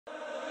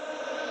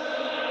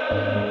Hello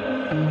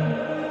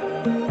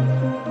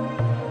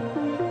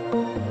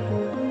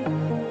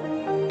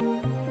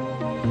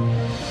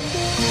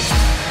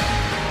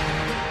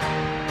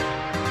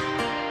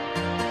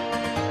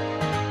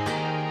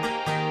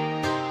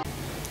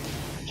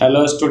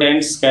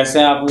students, कैसे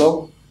हैं आप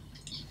लोग।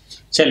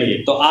 चलिए,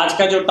 तो आज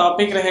का जो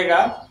टॉपिक रहेगा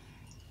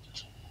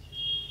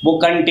वो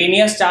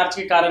कंटीन्यूअस चार्ज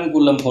के कारण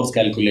कूलम फोर्स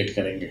कैलकुलेट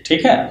करेंगे।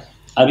 ठीक है,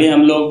 अभी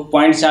हम लोग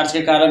पॉइंट चार्ज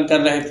के कारण कर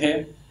रहे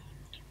थे,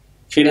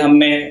 फिर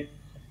हमने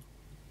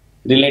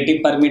रिलेटिव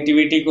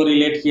परमिटिविटी को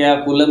रिलेट किया,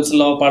 कूलम्स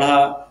लॉ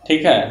पढ़ा,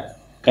 ठीक है,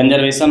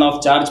 कंजर्वेशन ऑफ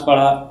चार्ज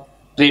पढ़ा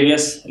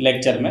प्रीवियस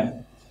लेक्चर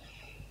में।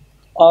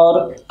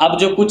 और अब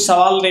जो कुछ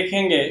सवाल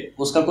देखेंगे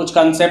उसका कुछ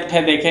कंसेप्ट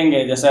है,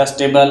 देखेंगे जैसे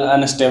स्टेबल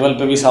अनस्टेबल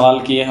पे भी सवाल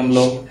किए हम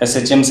लोग,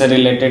 एसएचएम से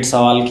रिलेटेड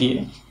सवाल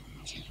किए।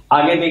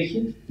 आगे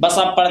देखिए, बस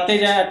आप पढ़ते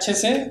जाए अच्छे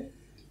से,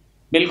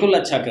 बिल्कुल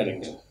अच्छा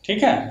करेंगे।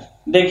 ठीक है,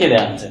 देखिए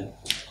ध्यान से।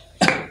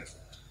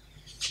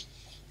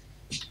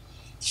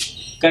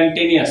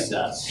 कंटीन्यूअस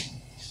चार्ज,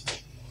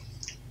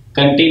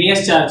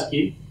 कंटीन्यूअस चार्ज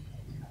की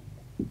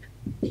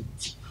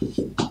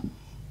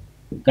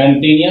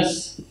कंटीन्यूअस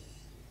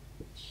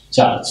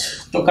चार्ज,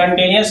 तो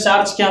कंटीन्यूअस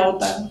चार्ज क्या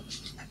होता है,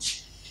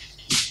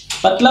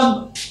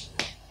 मतलब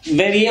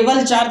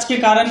वेरिएबल चार्ज के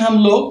कारण हम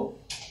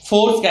लोग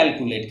फोर्स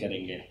कैलकुलेट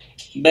करेंगे।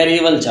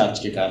 वेरिएबल चार्ज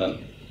के कारण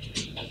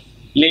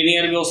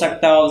लीनियर भी हो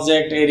सकता है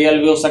ऑब्जेक्ट, एरियल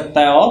भी हो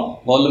सकता है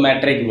और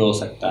वॉल्यूमेट्रिक भी हो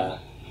सकता है।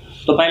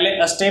 तो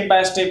पहले स्टेप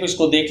बाय स्टेप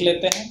इसको देख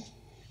लेते हैं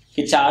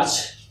कि चार्ज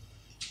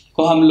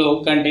को हम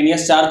लोग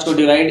कंटीन्यूअस चार्ज को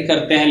डिवाइड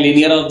करते हैं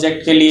लीनियर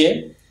ऑब्जेक्ट के लिए,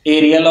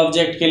 एरियल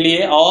ऑब्जेक्ट के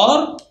लिए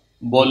और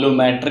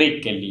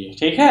वॉल्यूमेट्रिक के लिए।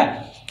 ठीक है,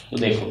 तो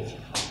देखो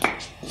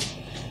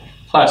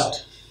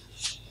फर्स्ट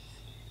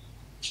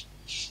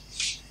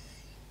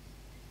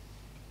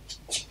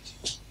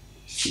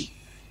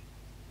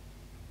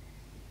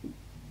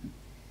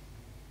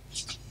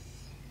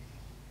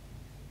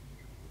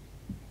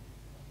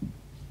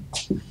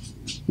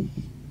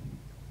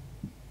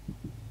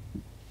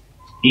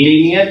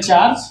लीनियर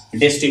चार्ज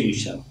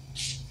डिस्ट्रीब्यूशन।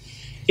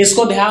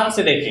 इसको ध्यान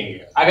से देखेंगे।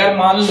 अगर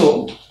मान लो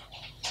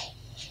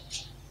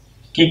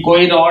कि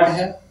कोई रॉड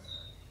है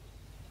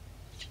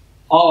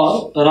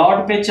और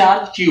रॉड पे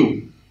चार्ज Q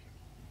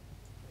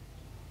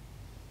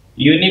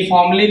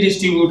यूनिफॉर्मली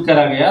डिस्ट्रीब्यूट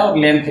करा गया और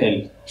लेंथ L।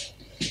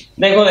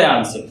 देखो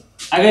ध्यान से,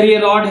 अगर ये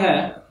रॉड है,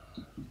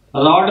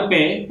 रॉड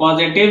पे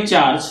पॉजिटिव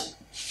चार्ज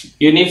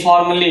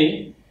यूनिफॉर्मली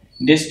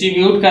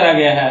डिस्ट्रीब्यूट करा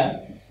गया है,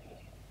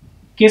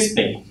 किस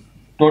पे,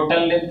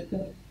 टोटल लेंथ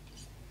पे।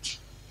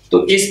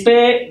 तो इस पे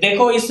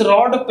देखो, इस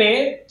रॉड पे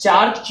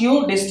चार्ज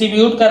Q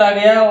डिस्ट्रीब्यूट करा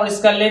गया और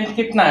इसका लेंथ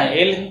कितना है,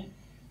 L है।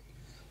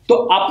 तो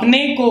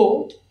अपने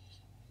को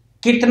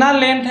कितना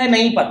लेंथ है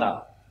नहीं पता,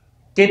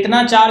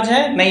 कितना चार्ज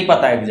है नहीं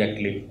पता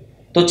एग्जैक्टली,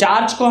 तो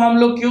चार्ज को हम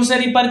लोग Q से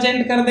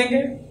रिप्रेजेंट कर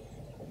देंगे।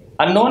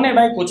 अननोन है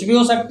भाई, कुछ भी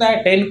हो सकता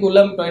है, 10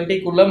 कूलम, 20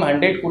 कूलम,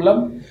 100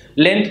 कूलम,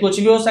 लेंथ कुछ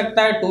भी हो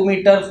सकता है, 2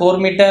 मीटर, 4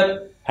 मीटर,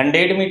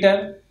 100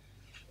 मीटर,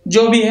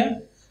 जो भी है।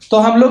 तो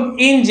हम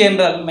लोग इन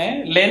जनरल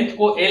में लेंथ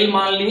को L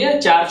मान लिए,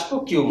 चार्ज को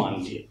Q मान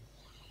लिए।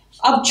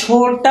 अब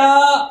छोटा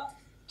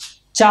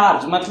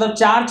चार्ज मतलब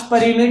charge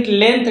per unit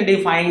length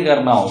define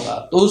करना होगा,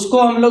 तो उसको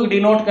हम लोग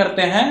डिनोट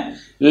करते हैं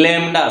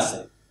लैम्डा से,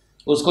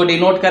 उसको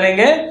डिनोट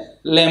करेंगे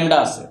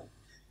लैम्डा से।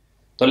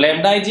 तो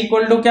लैम्डा इज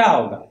इक्वल टू क्या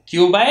होगा,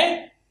 Q बाय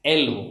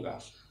L होगा।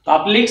 तो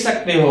आप लिख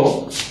सकते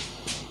हो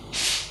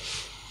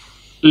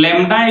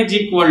lambda is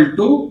equal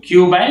to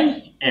Q bye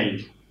L।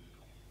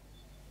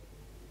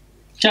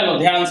 चलो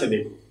ध्यान से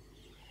देखो,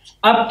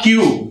 अब Q,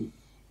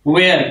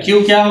 वेयर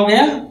Q क्या हो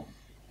गया,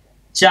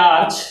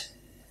 चार्ज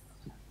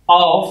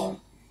ऑफ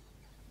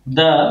द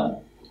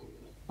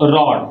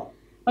रॉड,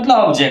 मतलब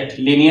ऑब्जेक्ट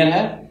लीनियर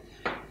है।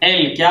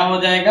 L क्या हो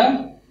जाएगा,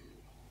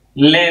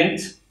 length,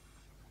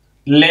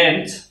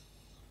 length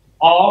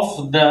of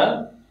the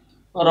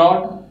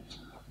rod.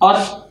 और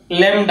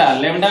लेम्डा,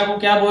 लेम्डा को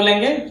क्या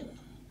बोलेंगे,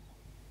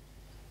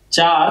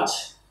 चार्ज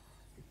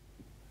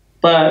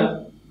पर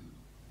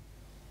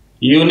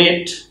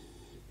यूनिट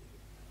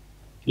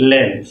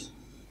लेंथ।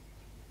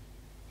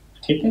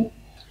 ठीक है,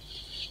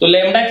 तो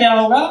लेम्डा क्या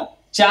होगा,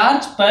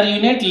 चार्ज पर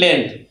यूनिट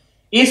लेंथ,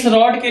 इस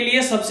रॉड के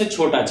लिए सबसे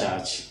छोटा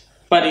चार्ज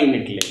पर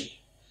यूनिट लेंथ।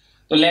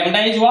 तो lambda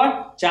is what,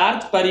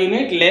 charge per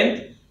unit length,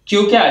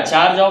 Q क्या,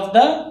 charge of the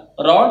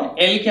rod,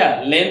 L क्या,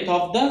 लेंथ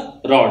ऑफ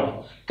द रॉड।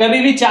 कभी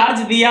भी चार्ज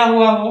दिया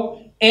हुआ हो,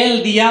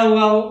 L दिया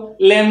हुआ हो,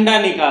 लेम्डा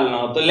निकालना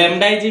हो, तो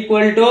lambda is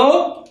equal to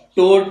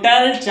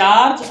total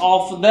charge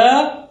of the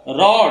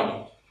rod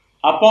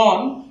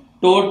upon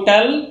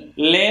total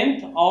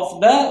length of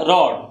the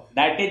rod,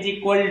 that is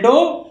equal to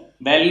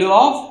value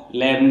of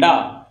lambda.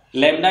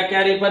 Lambda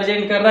क्या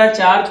रिप्रेजेंट कर रहा है,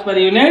 चार्ज पर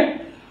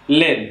यूनिट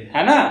लेंथ,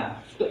 है ना।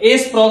 तो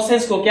इस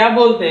प्रोसेस को क्या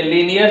बोलते हैं,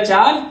 लीनियर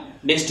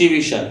चार्ज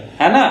डिस्ट्रीब्यूशन,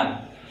 है ना।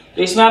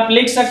 तो इसमें आप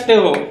लिख सकते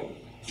हो,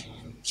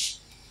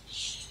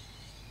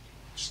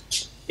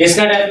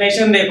 इसका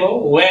डेफिनेशन देखो,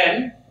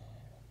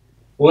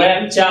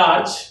 when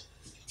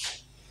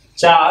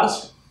charge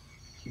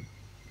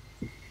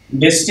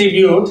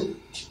distribute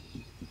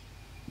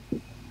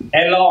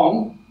along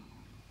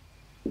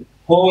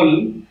whole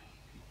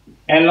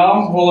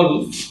along whole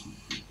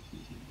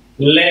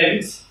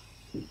length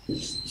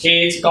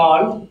is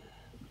called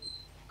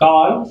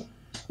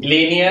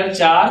linear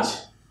charge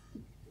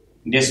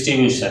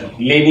distribution.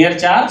 Linear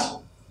charge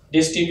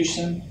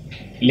distribution.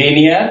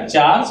 Linear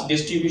charge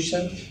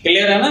distribution.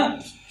 Clear है ना?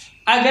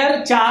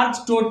 अगर चार्ज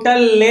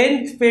टोटल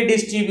लेंथ पे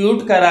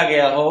डिस्ट्रीब्यूट करा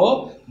गया हो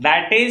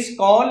that is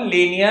called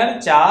linear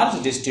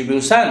charge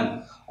distribution.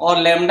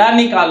 और lambda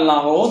निकालना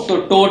हो तो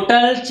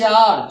total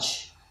charge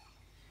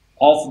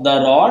of the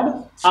rod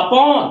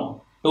upon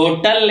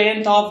total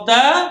length of the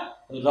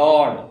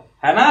rod,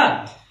 है ना।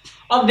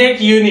 अब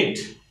देख यूनिट,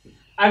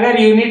 अगर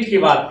यूनिट की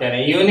बात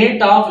करें,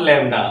 यूनिट ऑफ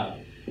लेमडा,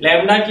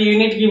 लेमडा की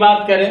यूनिट की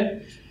बात करें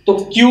तो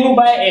क्यू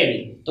बाय एल,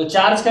 तो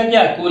चार्ज का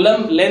क्या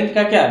कूलम, लेंथ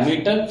का क्या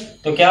मीटर,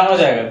 तो क्या हो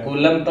जाएगा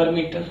कूलम पर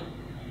मीटर।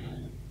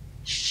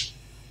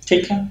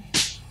 ठीक है,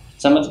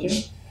 समझ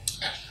गए।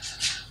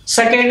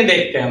 सेकेंड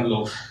देखते हैं हम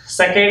लोग,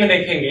 सेकेंड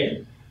देखेंगे।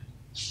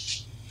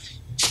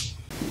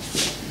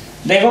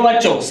 देखो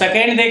बच्चों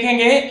सेकेंड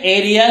देखेंगे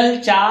एरियल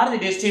चार्ज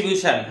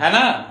डिस्ट्रीब्यूशन, है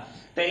ना।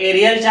 तो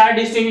एरियल चार्ज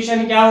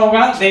डिस्ट्रीब्यूशन क्या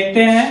होगा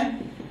देखते हैं।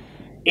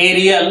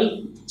 Areal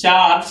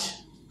charge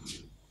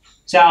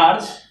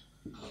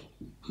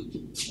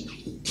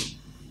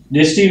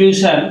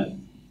distribution,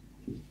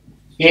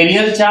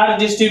 areal charge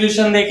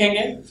distribution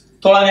देखेंगे।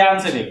 थोड़ा ध्यान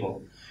से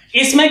देखो,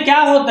 इसमें क्या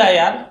होता है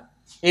यार,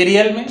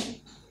 एरियल में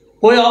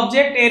कोई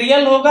ऑब्जेक्ट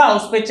एरियल होगा,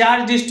 उस पे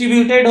चार्ज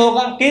डिस्ट्रीब्यूटेड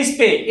होगा, किस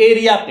पे,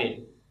 एरिया पे,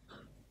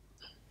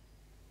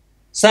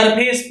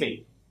 सरफेस पे,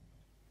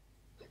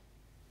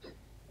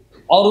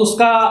 और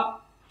उसका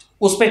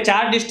उस पे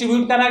चार्ज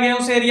डिस्ट्रीब्यूट करा गया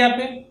उस एरिया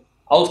पे,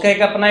 और उसका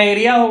एक अपना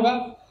एरिया होगा।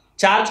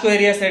 चार्ज को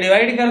एरिया से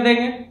डिवाइड कर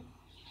देंगे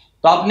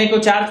तो अपने को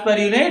चार्ज पर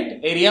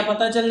यूनिट एरिया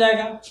पता चल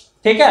जाएगा।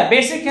 ठीक है,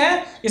 बेसिक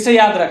है, इसे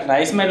याद रखना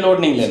है, इसमें लोड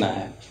नहीं लेना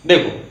है।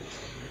 देखो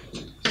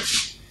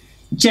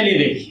चलिए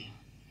देखिए,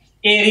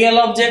 एरियल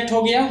ऑब्जेक्ट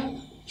हो गया,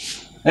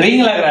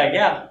 रिंग लग रहा है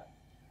क्या,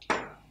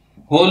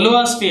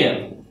 होलोस्फीयर,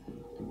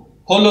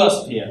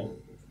 होलोस्फीयर,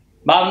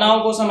 भावनाओं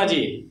को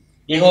समझिए,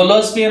 ये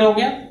होलोस्फीयर हो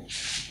गया।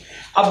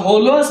 अब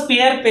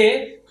होलोस्फीयर पे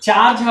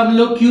चार्ज हम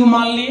लोग क्यू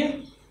मान लिए।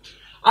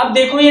 अब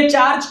देखो ये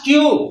चार्ज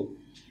क्यू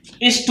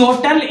इस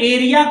टोटल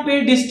एरिया पे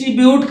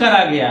डिस्ट्रीब्यूट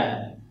करा गया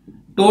है,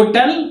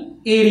 टोटल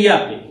एरिया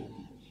पे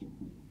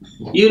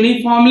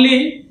यूनिफॉर्मली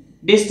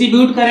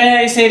डिस्ट्रीब्यूट करे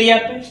हैं इस एरिया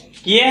पे,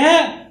 किए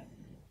हैं,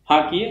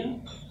 हाँ किए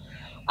हैं।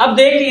 अब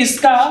देख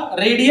इसका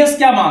रेडियस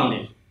क्या मान ले,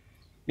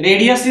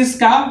 रेडियस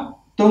इसका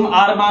तुम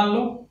आर मान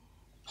लो,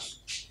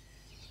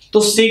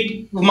 तो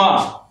सिग्मा,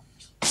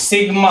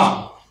 सिग्मा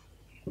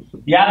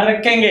याद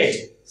रखेंगे,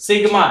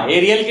 सिग्मा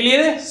एरियल के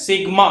लिए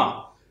sigma,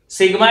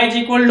 sigma is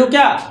equal to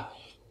क्या,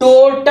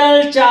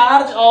 total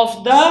charge of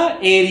the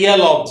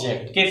aerial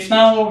object,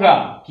 कितना होगा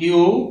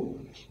क्यू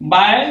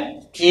बाय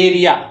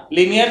एरिया,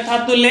 लीनियर था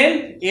तो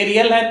लेंथ,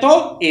 एरियल है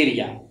तो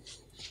एरिया,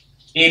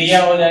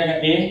 एरिया हो जाएगा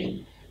ए,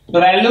 तो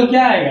वैल्यू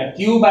क्या आएगा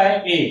क्यू बाय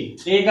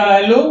ए का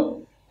वैल्यू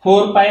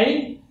 4 पाई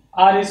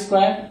आर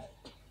स्क्वायर।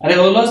 अरे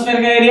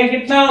होलोस्फीयर का एरिया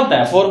कितना होता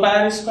है 4 पाई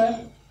आर स्क्वायर।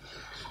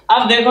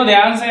 अब देखो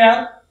ध्यान से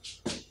यार,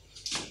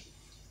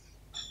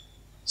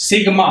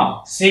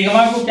 सिग्मा,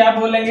 सिग्मा को क्या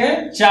बोलेंगे,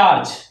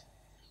 charge,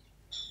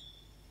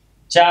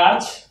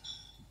 charge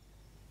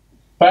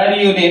per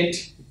unit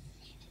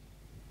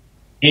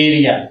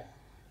area.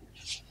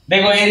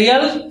 देखो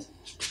एरियल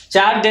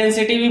चार्ज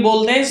डेंसिटी भी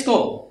बोलते हैं इसको,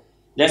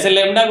 जैसे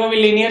लेमडा को भी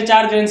लीनियर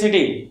चार्ज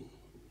डेंसिटी,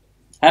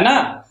 है ना।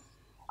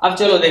 अब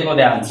चलो देखो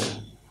ध्यान से,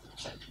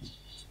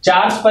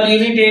 चार्ज पर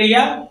यूनिट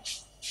एरिया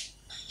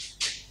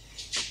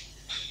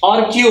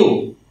और क्यू,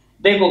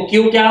 देखो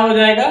क्यू क्या हो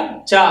जाएगा,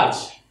 charge,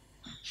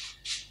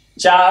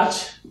 charge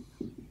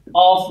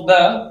of the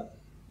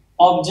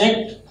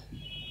object,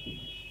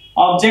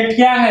 object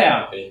क्या है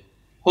यहां पे,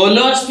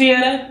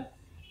 होलोस्फीयर है,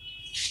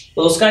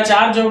 तो उसका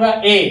चार्ज होगा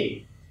ए।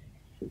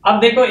 अब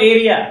देखो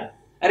एरिया,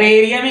 अरे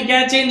एरिया में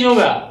क्या चेंज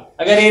होगा,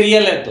 अगर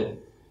एरियल है तो,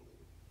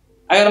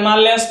 अगर मान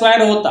लिया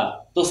स्क्वायर होता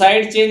तो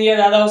साइड चेंज या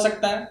ज्यादा हो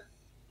सकता है,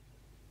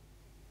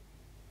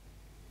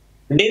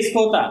 डिस्क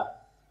होता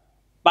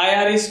पाई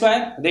आर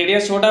स्क्वायर,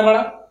 रेडियस छोटा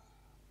बड़ा,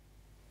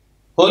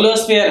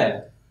 होलोस्फीयर है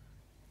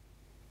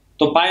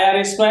तो पाई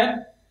आर स्क्वायर।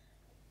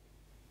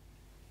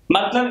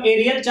 मतलब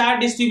एरियल चार्ज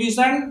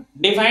डिस्ट्रीब्यूशन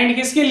डिफाइंड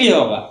किसके लिए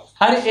होगा,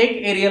 हर एक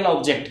एरियल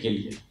ऑब्जेक्ट के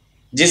लिए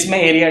जिसमें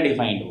एरिया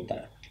डिफाइंड होता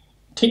है।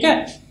 ठीक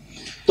है,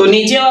 तो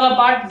नीचे वाला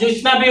पार्ट जो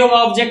इतना भी होगा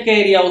ऑब्जेक्ट का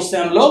एरिया, उससे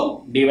हम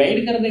लोग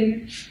डिवाइड कर देंगे,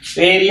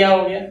 तो एरिया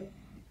हो गया,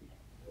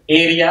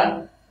 एरिया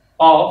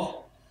ऑफ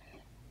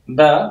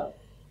द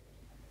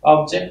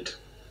ऑब्जेक्ट।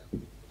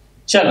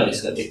 चलो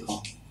इसका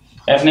देखो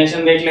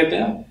डेफिनेशन देख लेते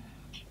हैं।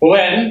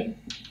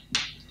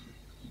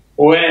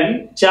 when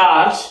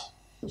charge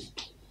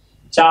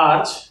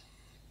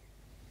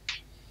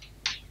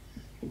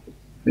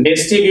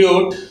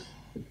distribute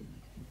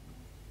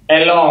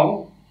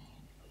along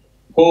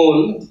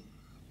whole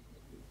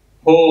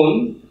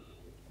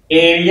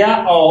area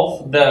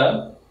of the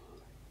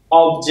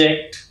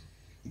object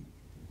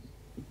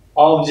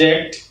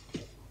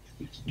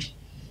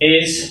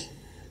is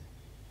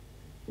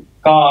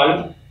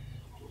called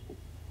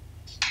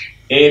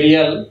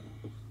aerial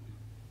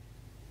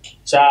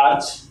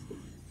charge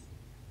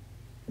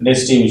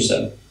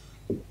distribution.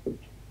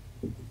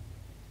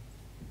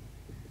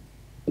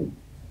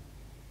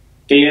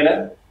 Clear है?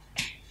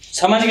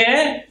 समझ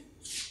गए?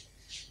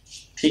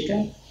 ठीक है,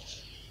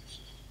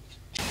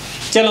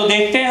 चलो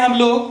देखते हैं हम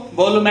लोग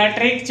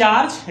volumetric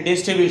charge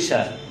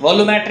distribution.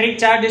 Volumetric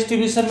charge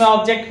distribution में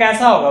ऑब्जेक्ट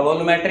कैसा होगा?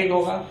 वॉल्यूमेट्रिक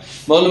होगा।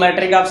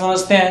 वॉल्यूमेट्रिक आप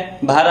समझते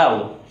हैं भरा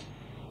हुआ।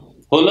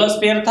 होलो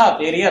स्फीयर था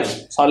तो एरियल,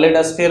 सॉलिड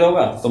स्फीयर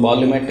होगा तो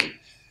वॉल्यूमेट्रिक।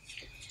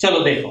 चलो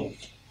देखो,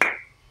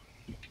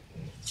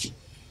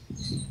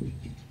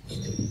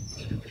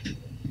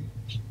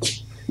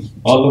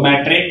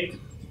 वॉल्यूमेट्रिक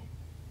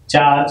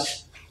चार्ज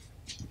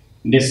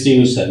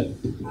डिस्ट्रीब्यूशन।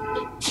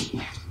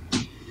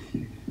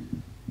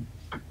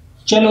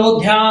 चलो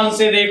ध्यान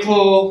से देखो,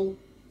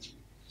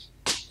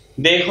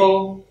 देखो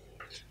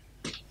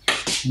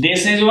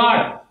this is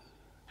what?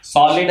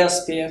 Solid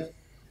sphere,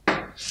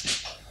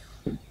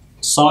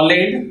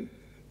 solid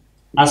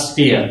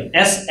sphere,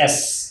 S S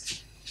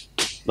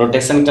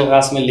rotation के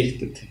क्लास में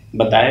लिखते थे,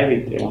 बताए भी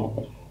थे वहां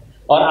पर,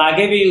 और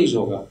आगे भी यूज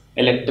होगा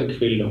इलेक्ट्रिक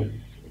फील्ड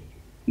में,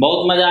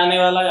 बहुत मजा आने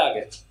वाला है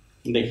आगे।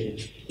 देखिए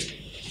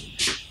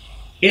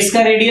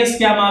इसका रेडियस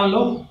क्या मान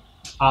लो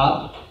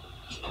आर,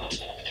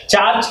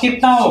 चार्ज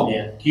कितना हो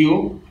गया क्यू।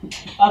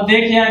 अब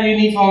देख यार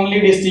यूनिफॉर्मली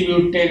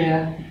डिस्ट्रीब्यूटेड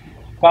है,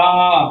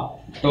 कहाँ?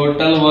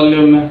 टोटल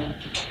वॉल्यूम में।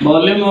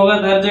 वॉल्यूम होगा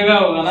तो हर जगह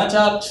होगा ना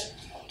चार्ज,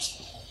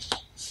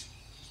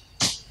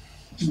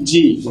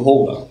 जी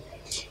होगा।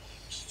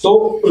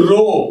 तो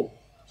रो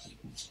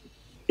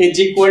is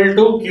equal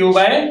to Q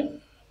by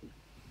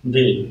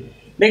we.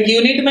 देख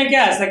यूनिट में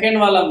क्या है, सेकेंड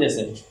वाला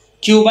जैसे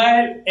क्यू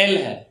बाय एल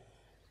है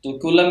तो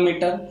कूलम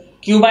मीटर,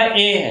 क्यू बाय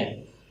ए है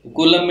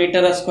coulomb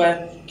metre square,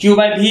 Q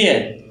by भी है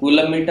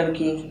कूलम मीटर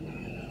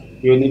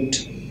क्यूब यूनिट।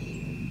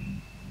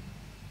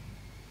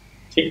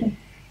 ठीक है,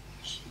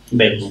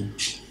 देखो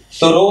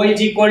तो रो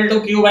is equal to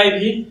Q by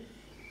भी,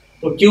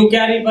 तो क्यू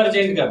क्या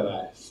रिप्रेजेंट कर रहा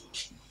है?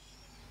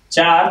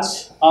 Charge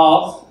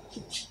of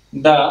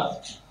the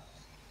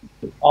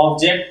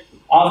object.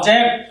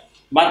 Object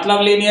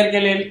मतलब लीनियर के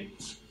लिए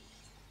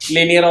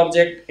लीनियर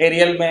ऑब्जेक्ट,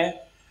 एरियल में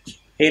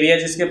एरिया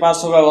जिसके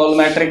पास होगा,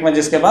 वॉल्यूमेट्रिक में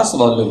जिसके पास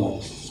वॉल्यूम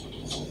हो।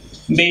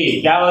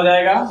 बी क्या हो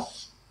जाएगा?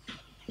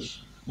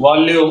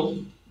 Volume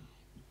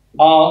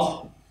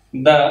of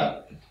the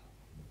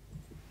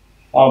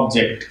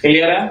object.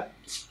 Clear है?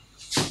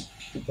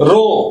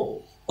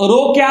 रो,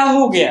 रो क्या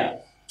हो गया?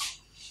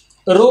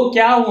 रो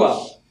क्या हुआ?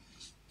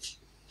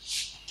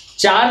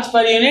 Charge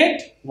per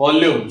unit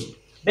volume.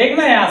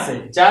 देखना यहां से,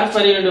 charge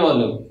per unit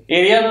volume,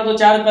 area था तो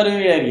charge per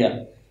unit area,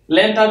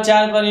 length था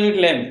charge per unit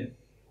length,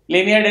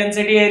 linear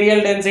density,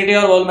 aerial density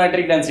और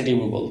वॉल्यूमेट्रिक डेंसिटी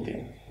भी बोलते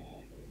हैं।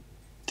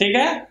 ठीक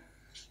है,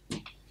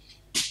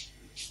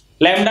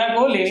 लैम्डा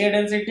को लीनियर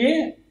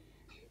डेंसिटी,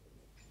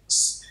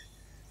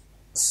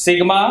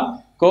 सिग्मा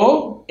को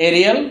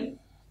एरियल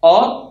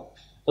और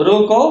रो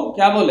को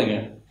क्या बोलेंगे?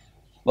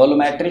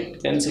 वॉल्यूमेट्रिक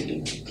डेंसिटी,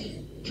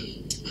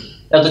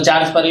 या तो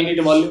charge per unit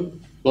volume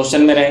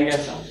question में रहेंगे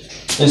ऐसा।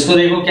 तो इसको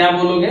देखो क्या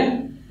बोलोगे?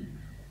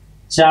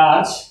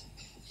 Charge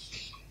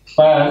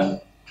per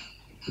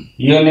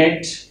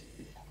unit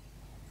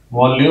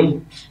volume.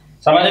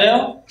 समझ रहे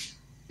हो?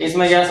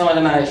 इसमें क्या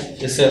समझना है,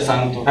 इससे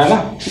आसान तो है ना,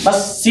 बस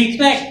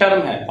सीखना एक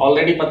टर्म है,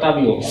 ऑलरेडी पता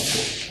भी होगा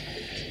आपको।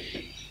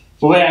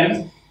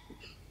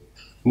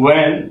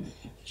 when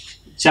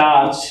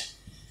charge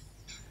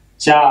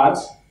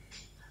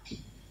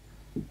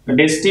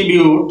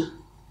distribute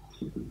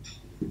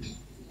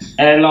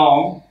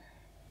along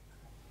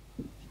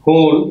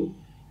whole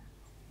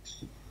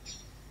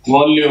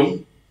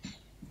volume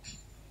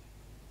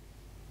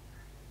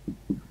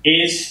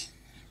is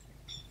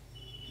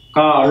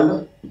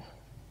called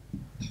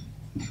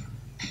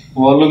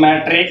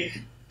volumetric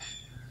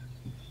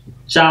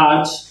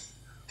charge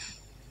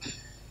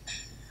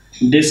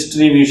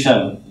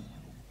distribution।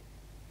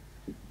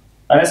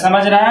 अरे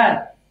समझ रहा है?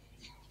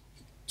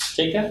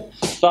 ठीक है,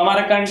 तो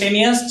हमारा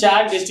कंटिन्यूअस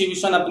चार्ज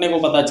डिस्ट्रीब्यूशन अपने को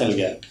पता चल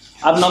गया।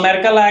 अब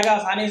न्यूमेरिकल आएगा,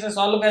 आसानी से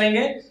सॉल्व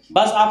करेंगे।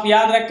 बस आप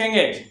याद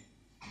रखेंगे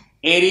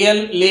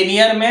एरियल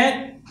लीनियर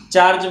में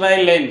चार्ज बाय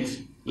लेंथ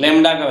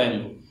लेमडा का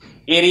वैल्यू,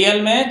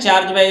 एरियल में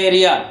चार्ज बाय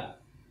एरिया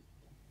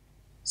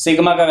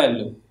सिग्मा का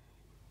वैल्यू,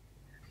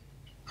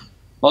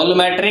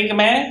 वॉल्यूमेट्रिक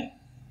में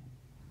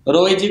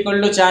रो is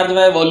equal to charge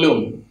by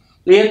volume.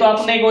 तो ये तो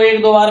अपने को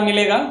एक दो बार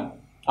मिलेगा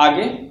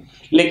आगे,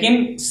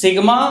 लेकिन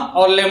सिग्मा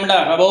और लेमडा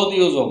का बहुत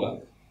यूज होगा,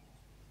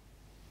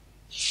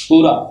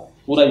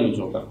 पूरा यूज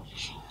होगा।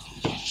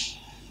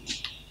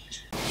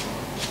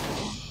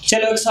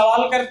 चलो एक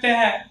सवाल करते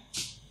हैं,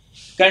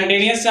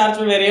 कंटिन्यूअस चार्ज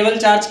में वेरिएबल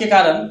चार्ज के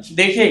कारण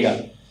देखिएगा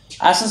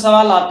ऐसा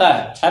सवाल आता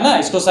है ना,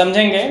 इसको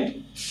समझेंगे।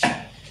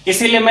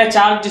 इसीलिए मैं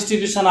चार्ज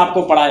डिस्ट्रीब्यूशन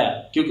आपको पढ़ाया,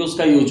 क्योंकि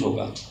उसका यूज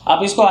होगा,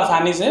 आप इसको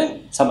आसानी से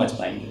समझ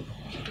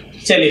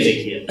पाएंगे। चलिए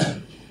देखिए,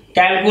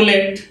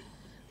 कैलकुलेट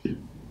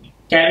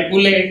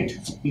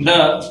द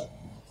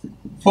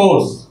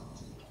फोर्स।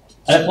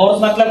 अरे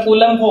फोर्स मतलब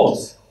coulomb force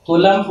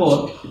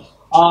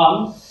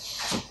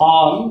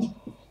on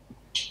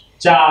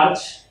charge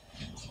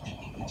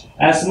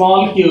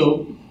small q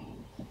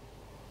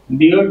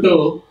due to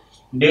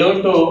due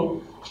to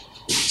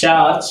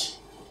charge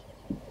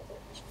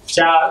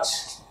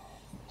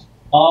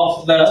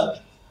of the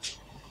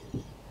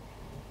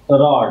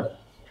rod.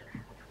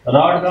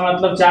 Rod का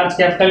मतलब चार्ज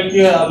कैपिटल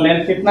क्यू है और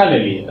लेंथ कितना ले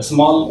लिए,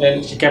 स्मॉल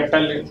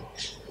कैपिटल लेंथ।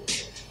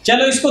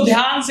 चलो इसको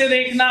ध्यान से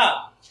देखना,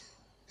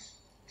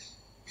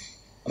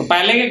 और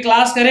पहले के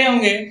क्लास करे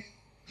होंगे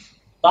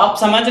तो आप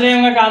समझ रहे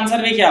होंगे कि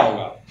आंसर भी क्या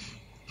होगा,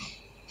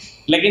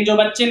 लेकिन जो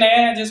बच्चे नए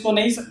हैं जिसको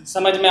नहीं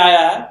समझ में आया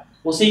है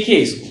वो सीखिए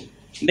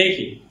इसको।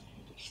 देखिए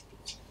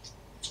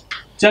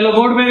चलो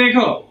बोर्ड पे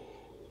देखो,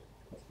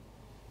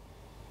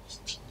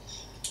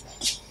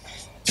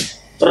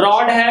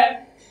 रॉड है,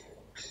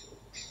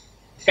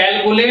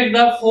 calculate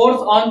the force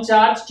on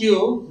charge Q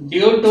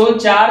due to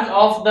charge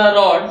of the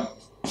rod.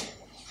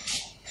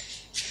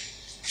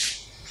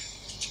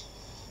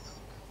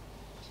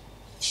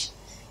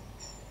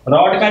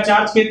 Rod का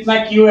चार्ज कितना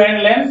Q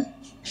है, लेंथ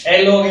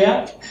L हो गया।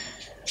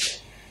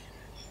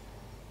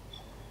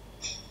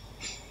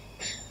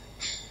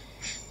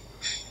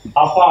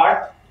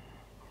 Apart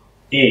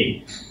A,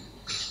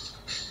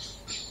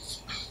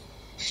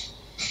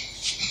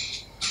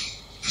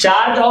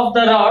 charge of the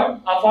rod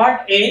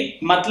apart A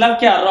मतलब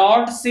क्या,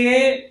 रॉड से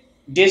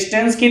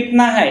डिस्टेंस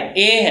कितना है,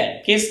 A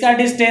है। किसका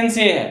डिस्टेंस A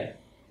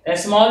है,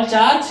 स्मॉल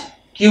चार्ज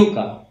Q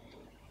का।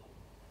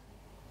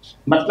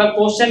 मतलब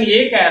क्वेश्चन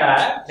ये कह रहा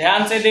है,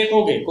 ध्यान से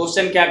देखोगे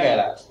क्वेश्चन क्या कह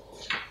रहा है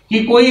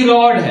कि कोई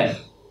रॉड है,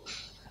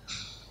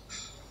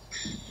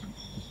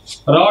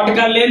 रॉड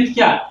का लेंथ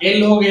क्या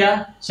L हो गया,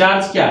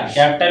 चार्ज क्या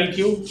कैपिटल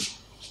Q।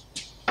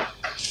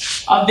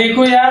 अब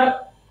देखो यार,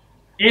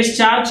 इस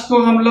चार्ज को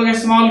हम लोग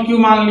स्मॉल q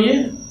मान लिए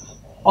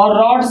और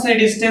रॉड से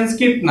डिस्टेंस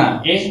कितना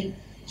A,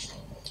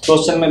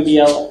 क्वेश्चन में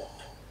दिया हुआ।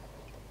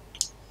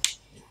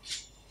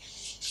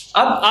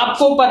 अब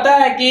आपको पता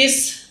है कि इस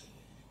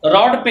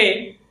रॉड पे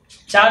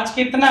चार्ज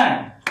कितना है,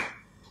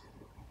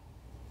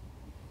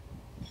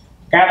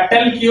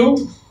 कैपिटल Q,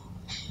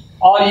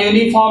 और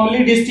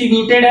यूनिफॉर्मली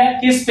डिस्ट्रीब्यूटेड है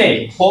किस पे,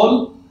 होल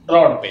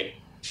रॉड पे,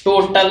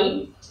 टोटल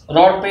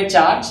रॉड पे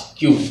चार्ज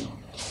Q।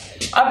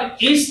 अब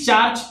इस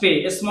चार्ज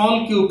पे स्मॉल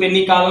q पे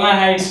निकालना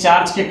है इस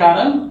चार्ज के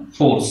कारण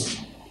फोर्स,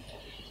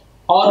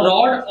 और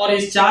रॉड और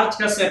इस चार्ज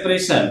का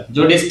सेपरेशन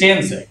जो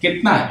डिस्टेंस है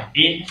कितना है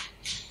A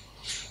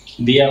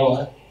दिया हुआ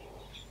है,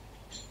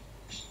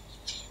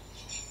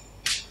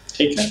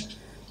 ठीक है।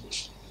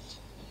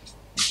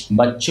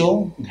 बच्चों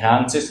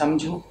ध्यान से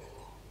समझो,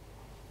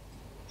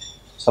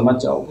 समझ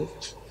जाओगे।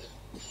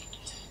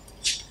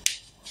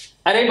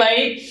 अरे भाई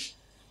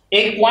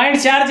एक पॉइंट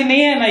चार्ज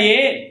नहीं है ना,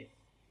 ये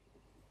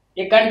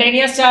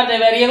कंटिन्यूअस चार्ज है,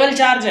 वेरिएबल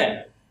चार्ज है।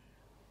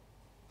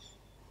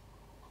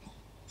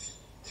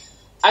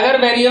 अगर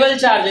वेरिएबल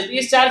चार्ज है तो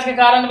इस चार्ज के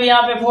कारण भी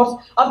यहां पे फोर्स।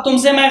 अब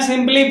तुमसे मैं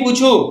सिंपली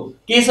पूछूं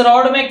कि इस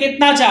रॉड में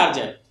कितना चार्ज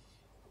है,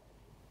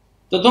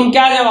 तो तुम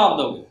क्या जवाब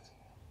दोगे,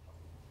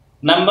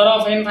 नंबर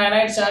ऑफ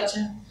इनफाइनाइट चार्ज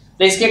है,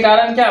 तो इसके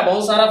कारण क्या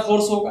बहुत सारा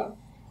फोर्स होगा,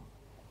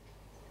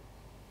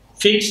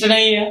 फिक्स्ड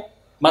नहीं है,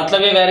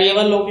 मतलब ये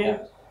वेरिएबल हो गया।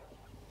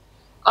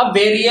 अब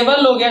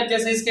वेरिएबल हो गया,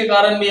 जैसे इसके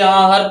कारण भी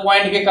यहां हर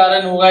पॉइंट के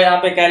कारण होगा, यहां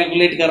पे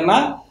कैलकुलेट करना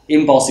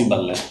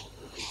इम्पॉसिबल है।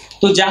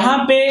 तो जहां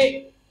पे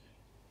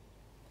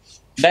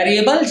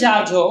वेरिएबल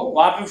चार्ज हो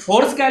वहां पे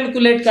फोर्स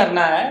कैलकुलेट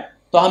करना है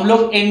तो हम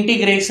लोग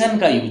इंटीग्रेशन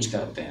का यूज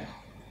करते हैं,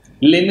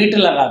 लिमिट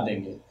लगा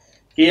देंगे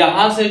कि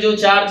यहां से जो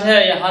चार्ज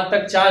है यहां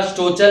तक चार्ज,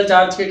 टोटल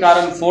चार्ज के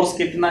कारण फोर्स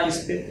कितना इस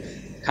पे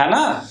है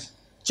ना।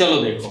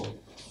 चलो देखो,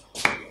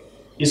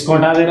 इसको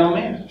हटा दे रहा हूं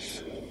मैं,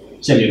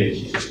 चलिए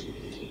देखिए।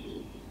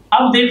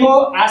 अब देखो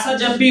ऐसा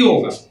जब भी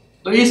होगा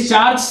तो इस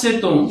चार्ज से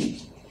तुम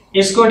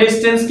इसको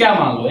डिस्टेंस क्या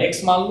मान लो,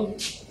 x मान लो।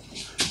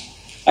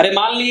 अरे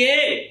मान लिए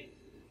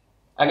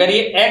अगर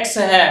ये x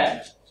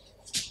है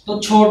तो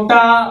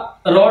छोटा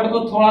रॉड को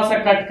थोड़ा सा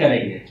कट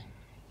करेंगे,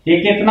 ये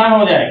कितना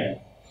हो जाएगा,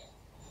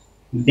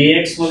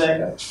 dx हो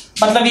जाएगा।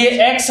 मतलब ये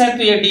x है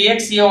तो ये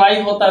dx, ये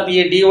y होता तो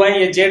ये dy,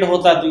 ये z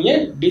होता तो ये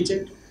dz।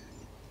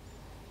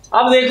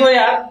 अब देखो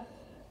यार,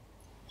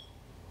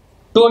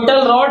 टोटल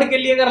रॉड के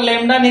लिए अगर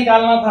लेमडा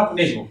निकालना था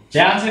अपने को,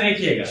 ध्यान से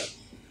देखिएगा,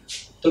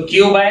 तो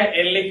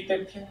Q/L लिखते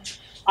थे।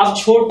 अब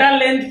छोटा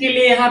लेंथ के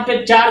लिए यहाँ पे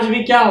चार्ज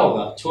भी क्या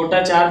होगा,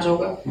 छोटा चार्ज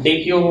होगा,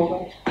 dq होगा,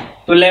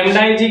 तो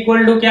लेमडा इज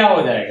इक्वल टू क्या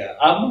हो जाएगा,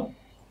 अब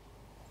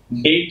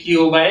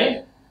dq/dx।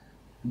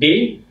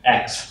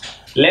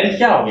 लेंथ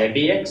क्या हो गया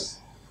dx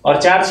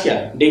और चार्ज क्या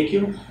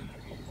dq।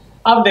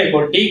 अब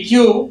देखो dq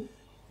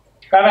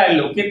का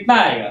वैल्यू कितना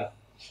आएगा,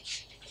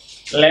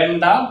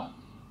 लेमडा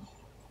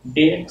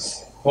dx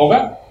होगा।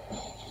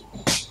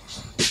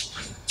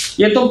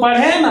 ये तो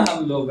पढ़े ना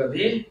हम लोग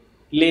अभी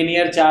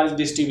लीनियर चार्ज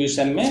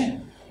डिस्ट्रीब्यूशन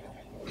में,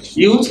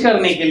 यूज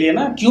करने के लिए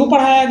ना, क्यों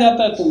पढ़ाया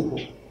जाता है तुमको,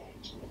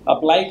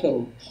 अप्लाई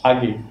करो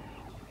आगे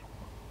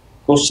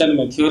क्वेश्चन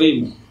में, थ्योरी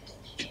में,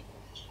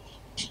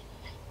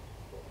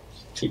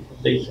 ठीक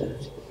है। देखिए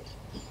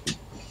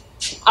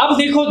अब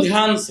देखो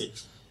ध्यान से,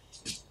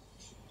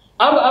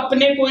 अब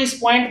अपने को इस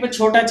पॉइंट पे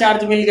छोटा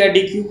चार्ज मिल गया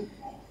dq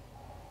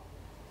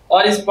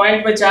और इस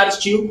पॉइंट पे चार्ज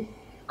q।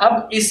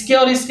 अब इसके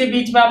और इसके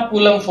बीच में आप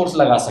कूलम फोर्स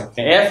लगा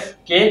सकते हैं, F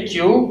K Q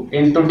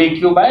into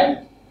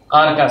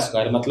dq/r का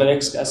स्क्वायर, मतलब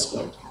x का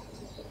स्क्वायर।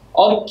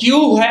 और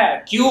Q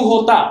है, Q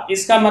होता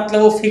इसका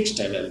मतलब वो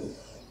फिक्स्ड है वैल्यू।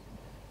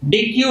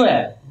 dq है,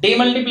 डी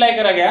मल्टीप्लाई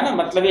करा गया ना,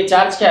 मतलब ये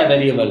चार्ज क्या है,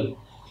 वेरिएबल।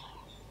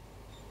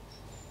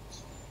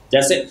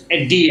 जैसे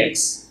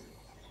dx,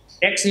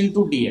 x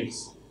into D x,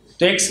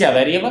 तो x क्या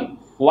variable,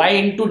 y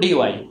into D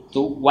Y,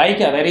 तो y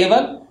क्या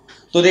वेरिएबल।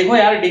 तो देखो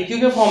यार dq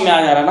के फॉर्म में आ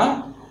जा रहा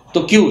ना,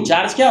 तो q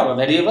चार्ज क्या होगा,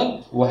 वेरिएबल,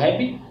 वो है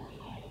भी।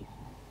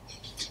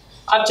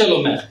 अब चलो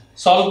मैं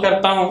सॉल्व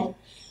करता हूं।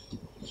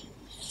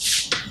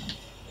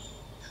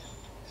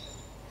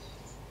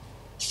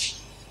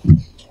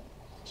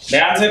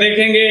 ध्यान से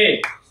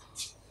देखेंगे।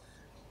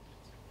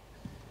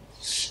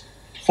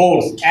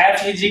 Force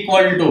F is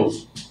equal to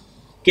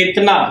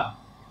कितना,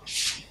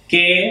 K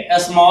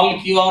स्मॉल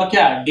q और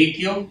क्या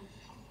dq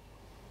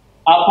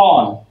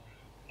upon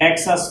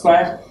x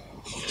square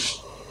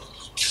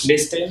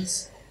distance.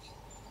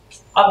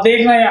 अब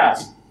देखना यार,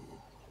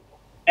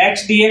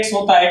 x dx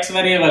होता है x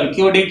वेरिएबल,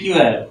 q dq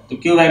है तो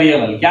q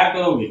वेरिएबल, क्या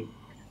करोगे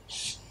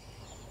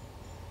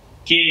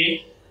k,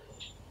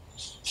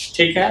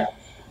 ठीक है,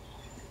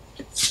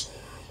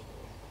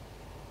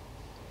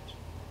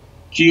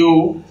 q,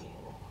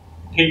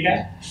 ठीक है।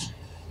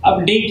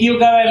 अब dq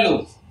का वैल्यू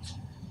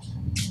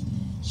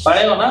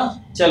पढ़े हो ना,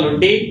 चलो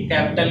d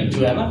कैपिटल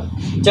Q है ना,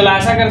 चलो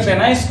ऐसा करते हैं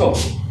ना, इसको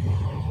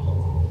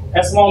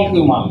स्मॉल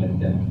q मान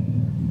लेते हैं,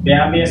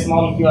 यहां भी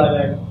स्मॉल q आ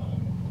जाएगा,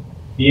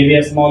 ये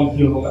भी स्मॉल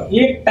q होगा,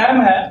 ये एक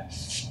टर्म है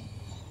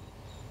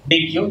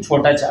dq,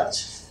 छोटा चार्ज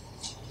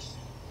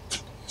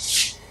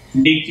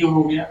dq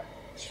हो गया,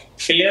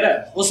 क्लियर है,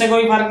 उससे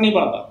कोई फर्क नहीं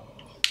पड़ता।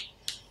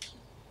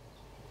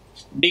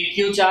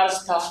 dq चार्ज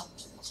था,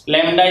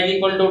 lambda is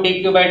equal to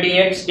dq by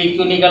dx,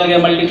 dq निकल गया,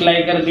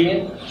 मल्टीप्लाई कर दिए।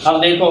 अब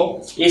देखो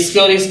इसके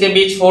और इसके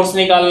बीच फोर्स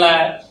निकालना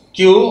है,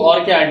 q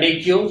और क्या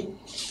dq,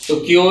 तो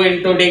q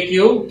इंटू dq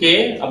के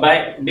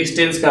बाय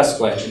डिस्टेंस का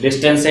स्क्वायर,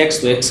 डिस्टेंस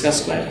x तो x का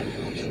स्क्वायर,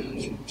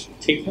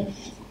 ठीक है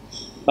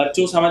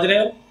बच्चों, समझ रहे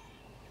हो।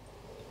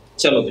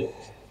 चलो देखो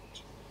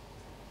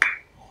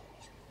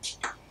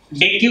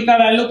dq का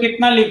वैल्यू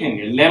कितना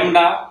लिखेंगे,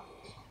 लैम्डा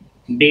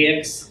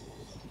dx,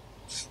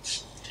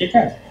 ठीक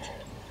है,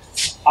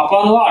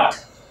 अपॉन व्हाट,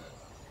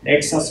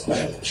 एक्स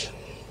स्क्वायर।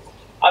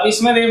 अब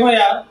इसमें देखो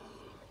यार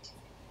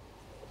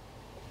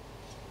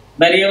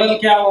वेरिएबल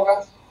क्या होगा,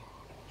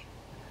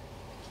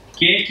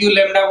 के क्यू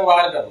लेमडा को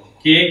बाहर करो,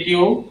 के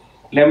क्यू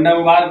लेमडा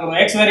को बाहर करो,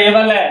 एक्स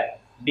वेरिएबल है,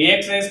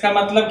 dx है, इसका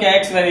मतलब क्या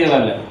एक्स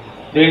वेरिएबल है,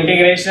 तो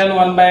इंटीग्रेशन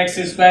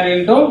 1/x²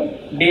 इंटू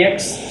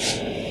dx।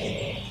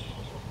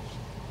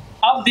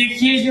 अब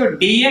देखिए जो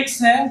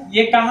dx है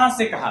ये कहां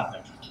से कहां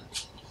तक,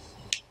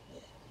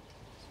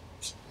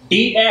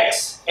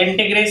 dx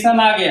इंटीग्रेशन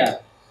आ गया,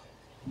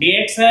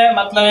 dx है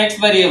मतलब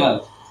x वेरिएबल,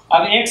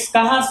 अब x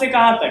कहां से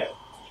कहां तक,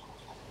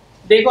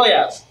 देखो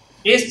यार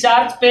इस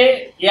चार्ज पे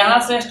यहां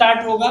से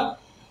स्टार्ट होगा,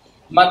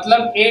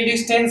 मतलब a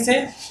डिस्टेंस से,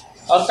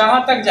 और कहां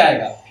तक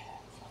जाएगा,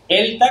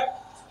 L तक,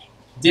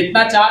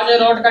 जितना चार्ज है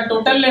रॉड का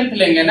टोटल लेंथ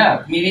लेंगे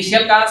ना,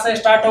 इनिशियल कहां से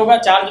स्टार्ट होगा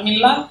चार्ज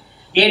मिलना,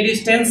 a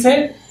डिस्टेंस से,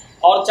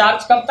 और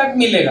चार्ज कब तक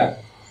मिलेगा,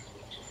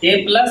 a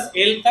प्लस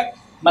L तक,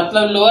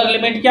 मतलब लोअर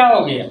लिमिट क्या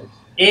हो गया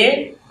a,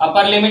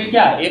 अपर लिमिट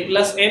क्या a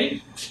प्लस L,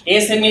 a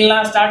से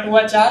मिलना स्टार्ट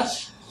हुआ चार्ज,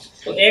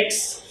 तो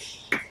x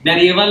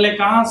वेरिएबल है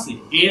कहां से,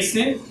 a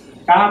से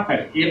कहां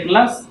तक, a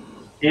प्लस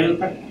L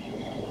तक,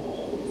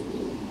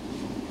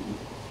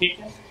 ठीक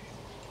है।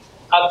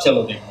 अब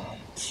चलो देखो,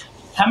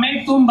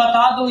 हमें तुम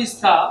बता दो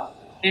इसका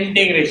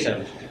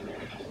इंटीग्रेशन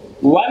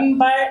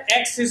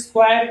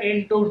 1/x²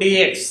 इंटू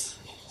dx,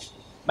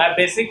 मैं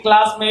बेसिक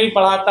क्लास में भी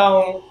पढ़ाता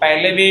हूं,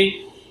 पहले भी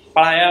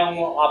पढ़ाया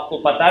हूं, आपको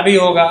पता भी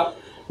होगा,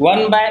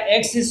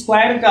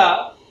 1/x² का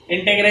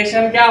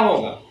इंटीग्रेशन क्या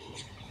होगा,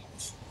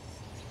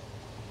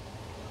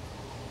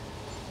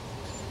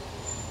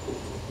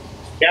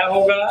 क्या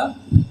होगा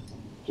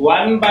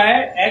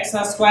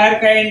 1/x²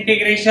 का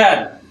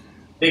इंटीग्रेशन,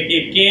 देखिए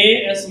k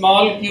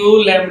स्मॉल q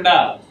लेमडा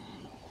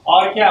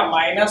और क्या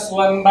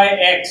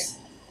 -1/x,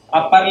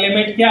 अपर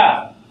लिमिट क्या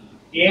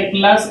a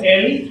plus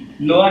L,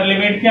 lower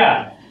limit क्या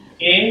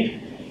a,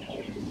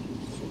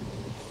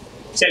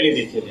 चलिए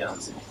देखिए ध्यान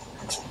से,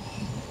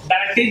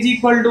 that is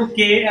equal to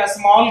k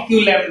small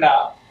q lambda,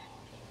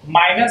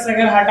 minus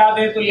अगर हटा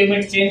दे तो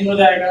लिमिट चेंज हो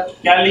जाएगा,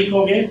 क्या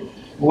लिखोगे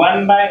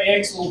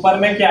 1/x, ऊपर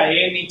में क्या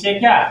a, नीचे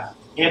क्या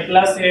a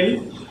plus L,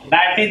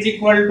 that is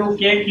equal to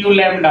k q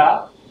lambda,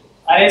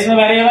 अरे इसमें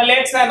वेरिएबल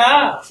x है ना,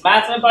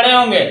 मैथ्स में पढ़े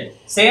होंगे,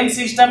 सेम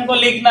सिस्टम को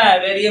लिखना है,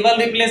 variable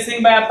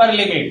replacing bye upper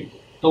limit,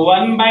 तो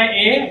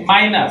 1/a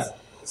minus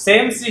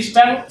same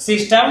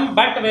system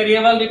but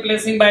variable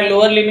replacing by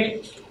lower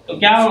limit, तो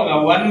क्या होगा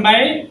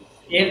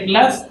 1/a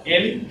plus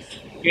L,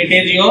 it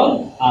is your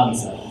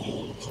answer,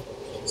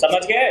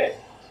 समझ गए।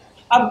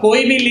 अब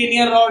कोई भी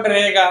लीनियर रॉड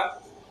रहेगा,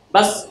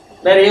 बस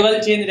वेरिएबल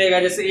चेंज रहेगा,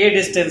 जैसे a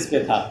डिस्टेंस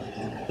पे था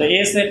तो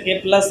a से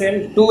a plus L,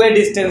 2a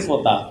distance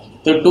होता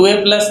तो 2a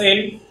प्लस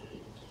L,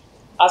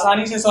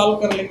 आसानी से सॉल्व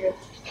कर लेंगे,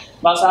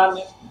 आसान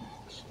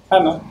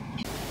है ना।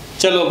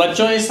 चलो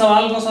बच्चों इस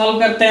सवाल को सॉल्व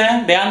करते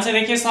हैं, ध्यान से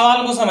देखिए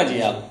सवाल को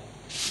समझिए आप।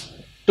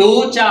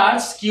 To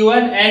charge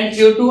Q1 and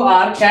Q2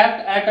 are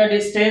kept at a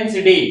distance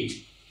d,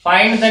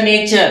 find the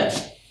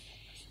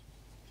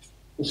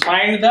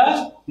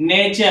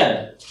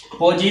nature,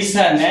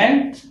 position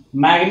and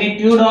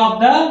magnitude of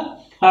the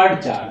third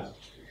charge,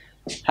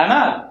 है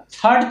ना।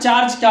 थर्ड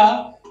चार्ज का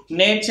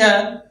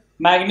नेचर,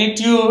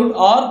 मैग्नीट्यूड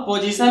और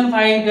पोजीशन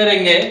फाइंड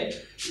करेंगे।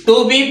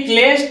 To be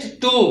placed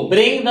to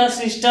bring the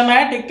system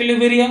at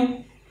equilibrium,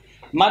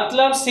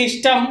 मतलब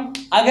system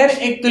अगर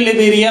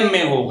equilibrium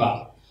में होगा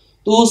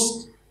तो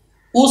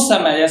उस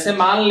समय, जैसे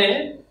मान ले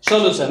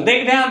सॉल्यूशन,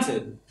 देख ध्यान से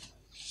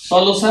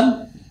सॉल्यूशन,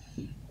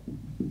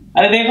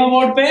 अरे देखो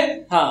बोर्ड पे,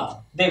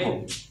 हाँ देखो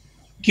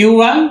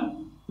Q1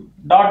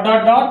 dot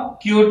dot dot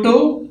Q2।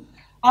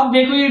 अब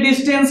देखो ये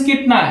डिस्टेंस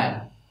कितना है,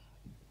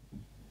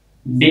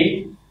 D,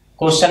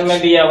 क्वेश्चन में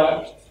दिया हुआ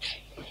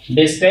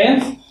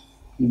डिस्टेंस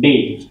D।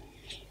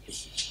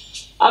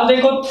 अब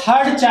देखो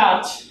थर्ड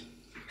चार्ज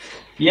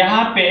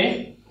यहां पे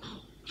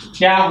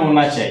क्या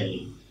होना चाहिए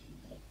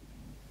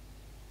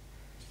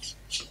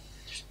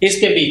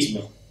इसके बीच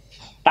में,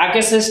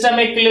 ताकि सिस्टम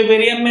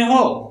इक्विलिब्रियम में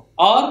हो।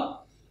 और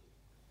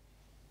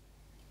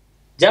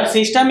जब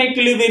सिस्टम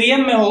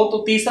इक्विलिब्रियम में हो तो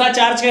तीसरा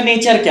चार्ज का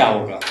नेचर क्या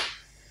होगा,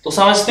 तो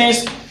समझते हैं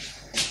इसको।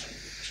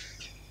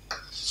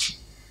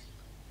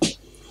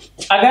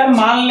 अगर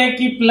मान ले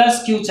कि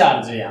प्लस Q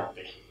चार्ज है यहां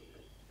पे,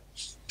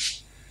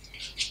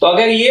 तो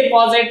अगर ये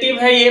पॉजिटिव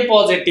है, ये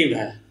पॉजिटिव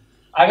है,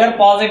 अगर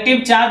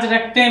पॉजिटिव चार्ज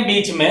रखते हैं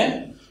बीच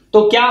में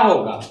तो क्या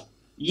होगा,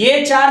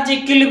 ये चार्ज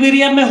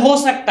इक्विलिब्रियम में हो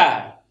सकता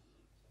है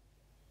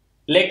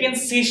लेकिन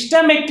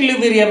सिस्टम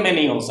इक्विलिब्रियम में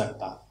नहीं हो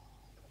सकता,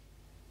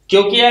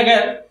 क्योंकि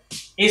अगर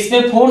इस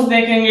पे फोर्स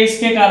देखेंगे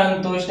इसके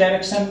कारण तो इस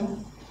डायरेक्शन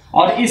में,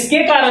 और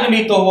इसके कारण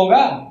भी तो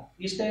होगा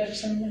इस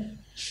डायरेक्शन में।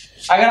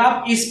 अगर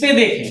आप इस पे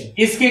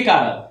देखें इसके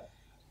कारण,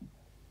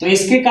 तो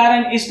इसके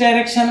कारण इस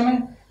डायरेक्शन में,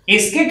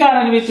 इसके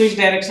कारण भी तो इस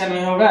डायरेक्शन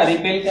में होगा,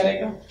 रिपेल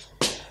करेगा।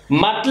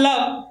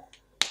 मतलब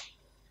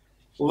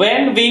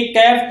when we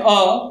kept a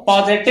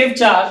positive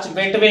charge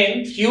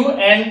between Q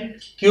and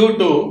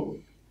Q2,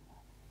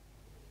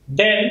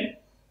 then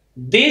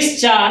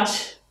this charge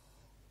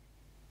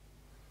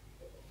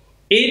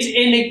is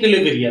in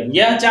equilibrium,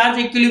 यह चार्ज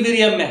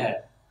इक्विलिब्रियम में है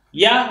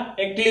या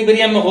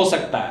इक्विलिब्रियम में हो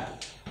सकता है,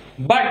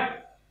 बट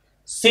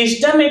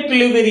सिस्टम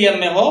इक्विलिब्रियम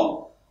में हो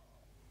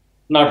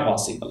नॉट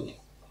पॉसिबल।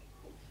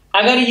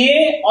 अगर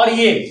ये और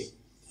ये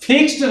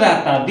फिक्स्ड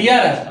रहता,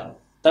 दिया रहता,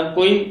 तब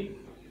कोई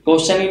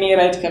क्वेश्चन ही नहीं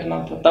राइज करना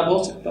था, तब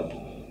हो सकता था,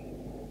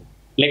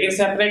 लेकिन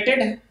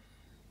सेपरेटेड है।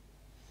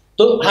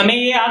 तो हमें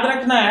ये याद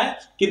रखना है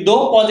कि दो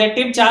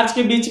पॉजिटिव चार्ज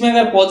के बीच में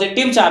अगर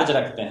पॉजिटिव चार्ज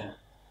रखते हैं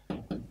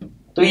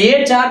तो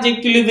ये चार्ज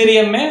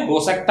इक्विलिब्रियम में हो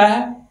सकता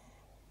है,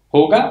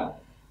 होगा,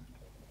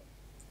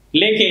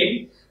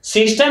 लेकिन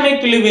सिस्टम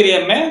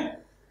इक्विलिब्रियम में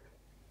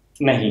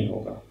नहीं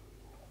होगा।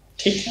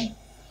 ठीक है,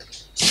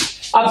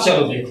 अब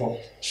चलो देखो,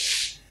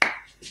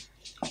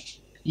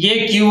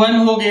 ये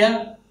Q1 हो गया,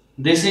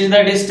 this is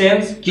the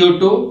distance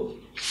Q2,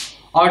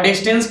 और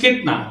डिस्टेंस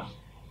कितना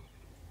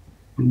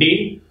D।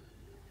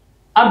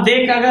 अब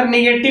देख, अगर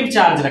निगेटिव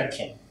चार्ज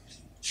रखें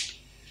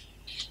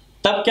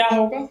तब क्या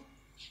होगा,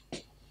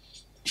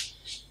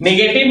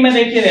 निगेटिव में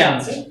देखिए ध्यान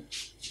से,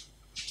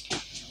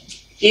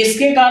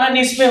 इसके कारण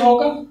इस पे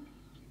होगा,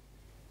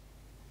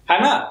 है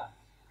ना।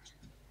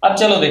 अब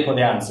चलो देखो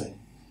ध्यान से,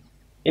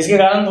 इसके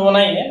कारण तो होना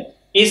ही है,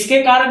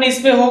 इसके कारण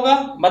इस पे होगा,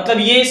 मतलब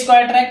ये इसको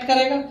अट्रैक्ट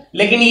करेगा,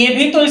 लेकिन ये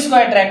भी तो इसको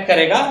अट्रैक्ट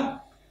करेगा।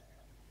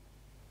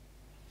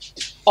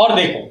 और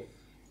देखो,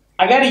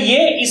 अगर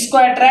ये इसको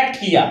अट्रैक्ट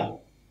किया,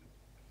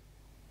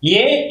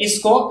 ये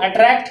इसको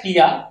अट्रैक्ट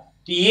किया,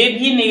 तो ये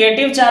भी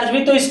निगेटिव चार्ज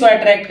भी तो इसको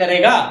अट्रैक्ट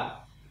करेगा।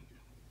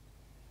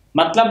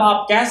 मतलब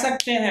आप कह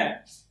सकते हैं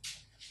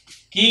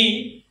कि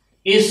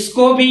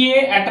इसको भी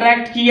ये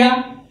अट्रैक्ट किया,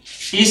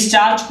 इस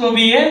चार्ज को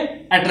भी ये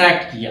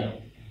अट्रैक्ट किया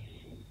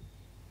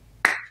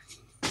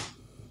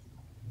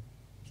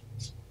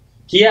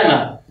ना,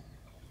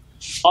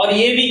 और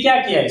ये भी क्या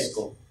किया,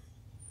 इसको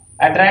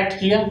अट्रैक्ट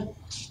किया,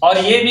 और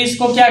ये भी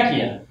इसको क्या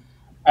किया,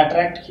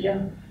 अट्रैक्ट किया।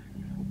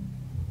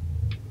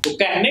 तो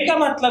कहने का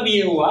मतलब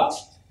ये हुआ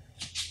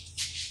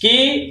कि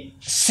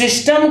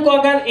सिस्टम को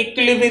अगर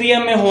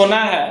इक्विलिब्रियम में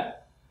होना है,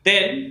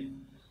 then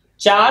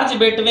charge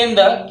between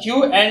the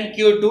Q and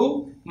Q2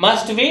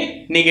 must be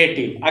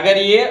negative. अगर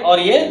ये और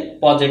ये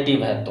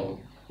पॉजिटिव है, तो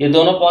ये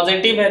दोनों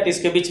पॉजिटिव है तो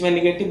इसके बीच में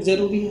निगेटिव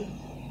जरूरी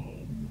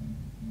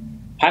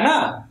है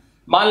ना।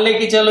 मान ले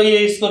कि चलो ये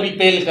इसको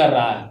रिपेल कर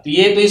रहा है, तो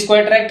ये तो इसको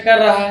अट्रैक्ट कर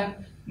रहा है,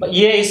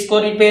 ये इसको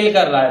रिपेल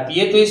कर रहा है, तो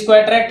ये तो इसको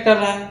अट्रैक्ट कर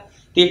रहा है।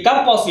 तो ये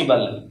कब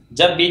पॉसिबल है,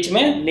 जब बीच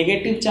में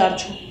निगेटिव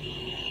चार्ज हो।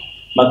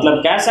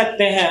 मतलब कह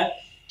सकते हैं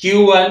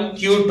Q1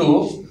 Q2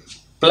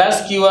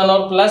 प्लस Q1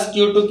 और प्लस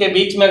Q2 के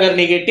बीच में अगर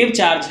निगेटिव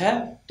चार्ज है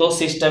तो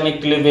सिस्टम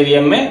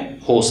इक्विलिब्रियम में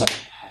हो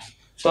सकता है।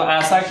 तो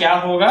ऐसा क्या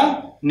होगा,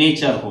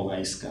 नेचर होगा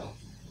इसका।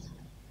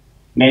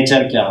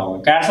 नेचर क्या होगा,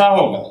 कैसा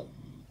होगा,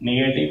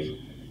 नेगेटिव,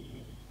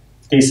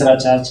 तीसरा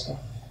चार्ज का।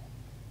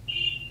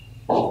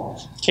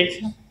 ठीक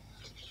है,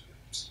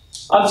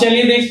 अब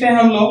चलिए देखते हैं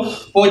हम लोग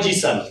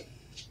पोजीशन।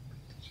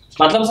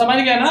 मतलब समझ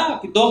गया ना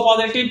कि दो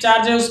पॉजिटिव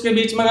चार्ज है, उसके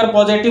बीच में अगर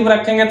पॉजिटिव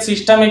रखेंगे तो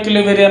सिस्टम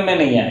इक्विलिब्रियम में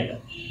नहीं आएगा,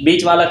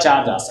 बीच वाला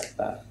चार्ज आ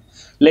सकता है।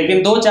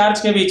 लेकिन दो चार्ज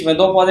के बीच में,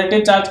 दो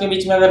पॉजिटिव चार्ज के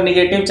बीच में अगर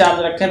निगेटिव चार्ज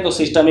रखें तो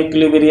सिस्टम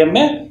इक्विलिब्रियम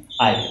में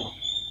आएगा।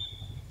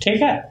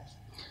 ठीक है,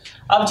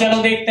 अब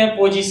चलो देखते हैं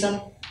पोजीशन।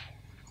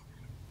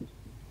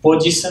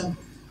 पोजीशन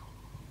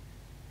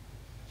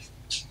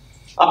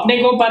अपने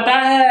को पता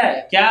है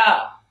क्या,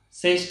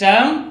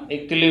 सिस्टम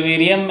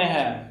इक्विलिब्रियम में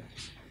है।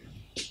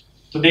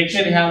 तो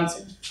देखते ध्यान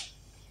से,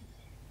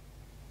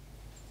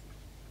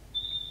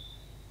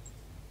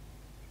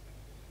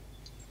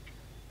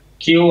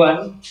 Q1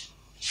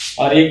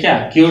 और ये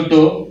क्या Q2,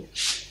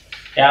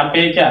 यहाँ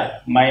पे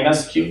क्या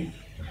 -Q,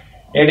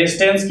 ये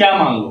डिस्टेंस क्या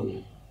मान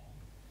लोगे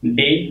D,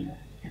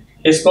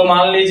 इसको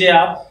मान लीजिए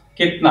आप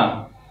कितना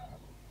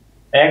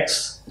x,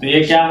 तो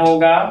ये क्या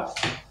होगा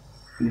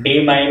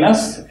D -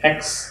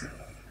 x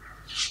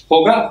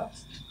होगा।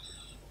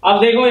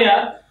 अब देखो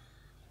यार,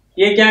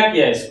 ये क्या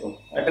किया, इसको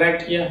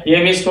अट्रैक्ट किया, ये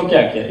भी इसको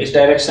क्या किया इस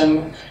डायरेक्शन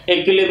में,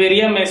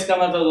 इक्विलिब्रियम में, इसका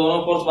मतलब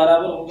दोनों फोर्स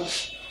बराबर होगा।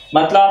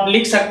 मतलब आप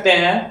लिख सकते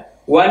हैं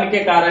 1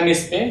 के कारण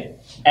इस पे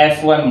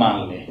F1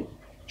 मान ले,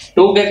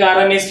 2 के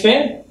कारण इस पे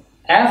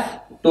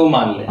F2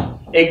 मान ले,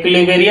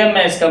 इक्विलिब्रियम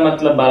में इसका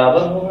मतलब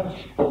बराबर होगा,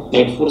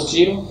 नेट फोर्स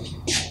 0।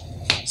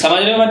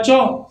 समझ रहे हो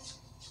बच्चों?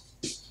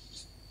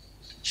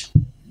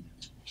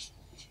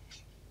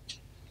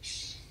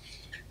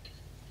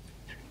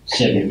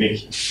 चलिए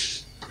देखिए,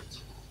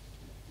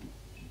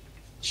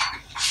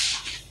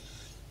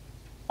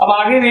 अब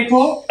आगे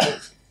देखो,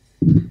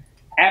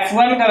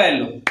 F1 का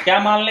वैल्यू क्या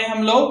मान ले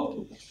हम लोग,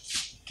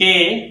 के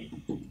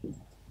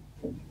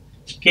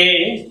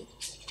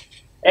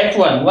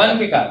F1 1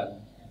 के कारण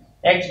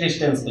x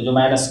डिस्टेंस पे जो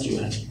 -Q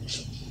है,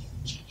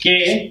 के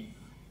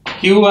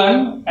Q1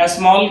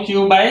 small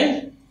q by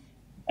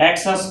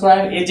x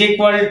square is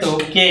equal to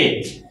के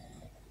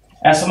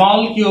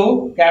small q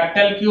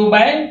capital Q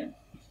by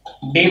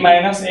D -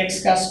 x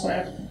का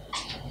स्क्वायर,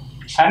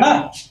 है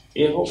ना,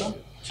 ये होगा।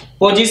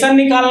 पोजीशन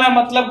निकालना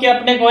मतलब कि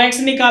अपने को x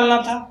निकालना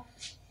था,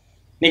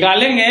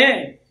 निकालेंगे।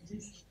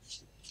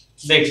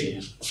 देखिए,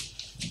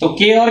 तो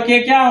k और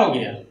k क्या हो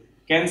गया,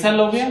 कैंसल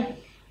हो गया।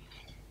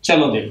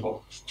 चलो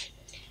देखो,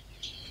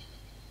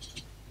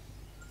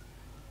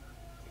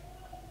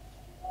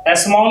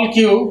 स्मॉल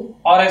q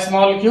और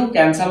स्मॉल q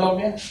कैंसल हो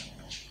गया,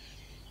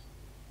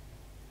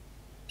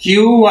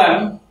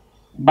 Q1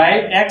 by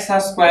x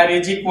square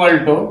is equal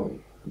to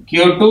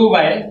Q2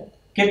 by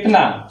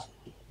कितना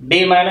D -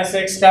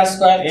 x का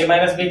स्क्वायर, a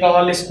 - b का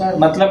होल स्क्वायर,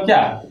 मतलब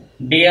क्या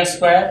D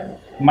square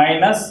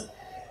minus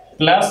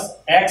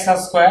plus x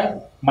square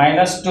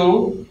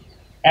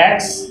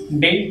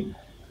 -2xd।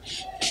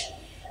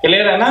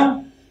 Clear है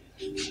ना?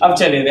 अब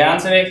चलिए ध्यान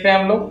से देखते हैं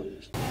हम लोग।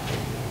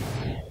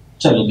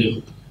 चलो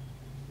देखो,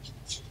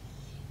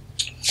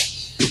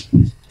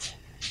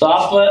 तो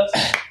आप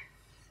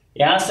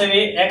यहां से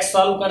भी x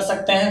सॉल्व कर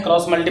सकते हैं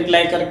क्रॉस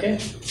मल्टीप्लाई करके,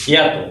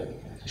 या तो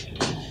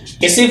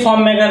इसी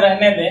फॉर्म में अगर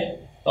रहने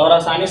दें तो और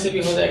आसानी से भी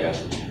हो जाएगा।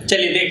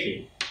 चलिए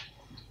देखिए,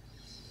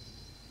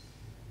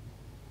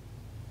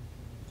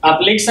 आप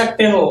लिख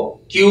सकते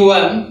हो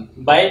Q1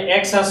 by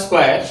x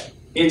square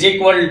is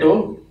equal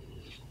to,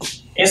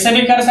 ऐसे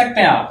भी कर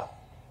सकते हैं आप,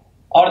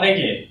 और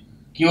देखिए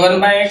Q1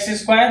 by x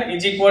square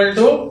is equal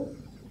to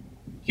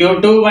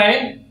Q2 by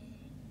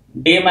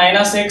D -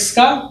 x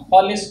का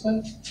होल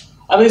स्क्वायर।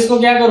 अब इसको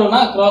क्या करो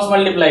ना, क्रॉस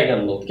मल्टीप्लाई कर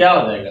लो, क्या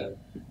हो जाएगा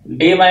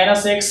D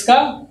 - x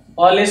का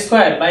होल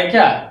स्क्वायर बाई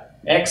क्या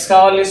x का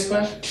whole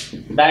square,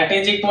 that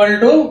is equal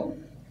to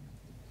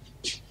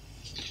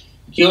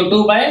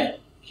Q2 by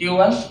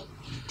Q1।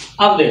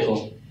 अब देखो,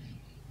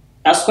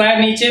 स्क्वायर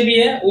नीचे भी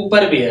है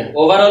ऊपर भी है,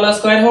 ओवरऑल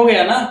स्क्वायर हो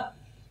गया ना,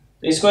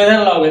 तो इसको इधर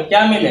लाओगे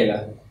क्या मिलेगा,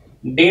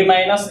 D -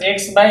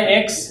 x by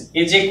x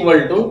is equal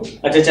to,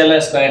 अच्छा चलो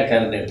स्क्वायर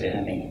कर देते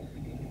हैं, नहीं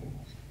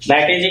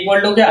दैट इज इक्वल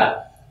टू क्या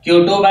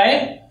Q2 बाई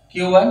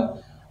Q1।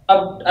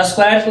 अब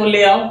स्क्वायर को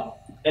ले आओ,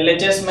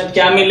 LHS में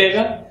क्या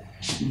मिलेगा,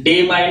 D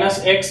 -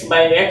 x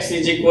by x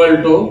is equal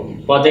to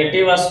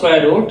positive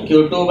square root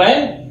Q2 by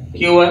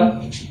Q1।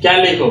 क्या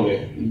लिखोगे,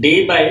 D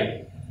by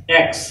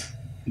x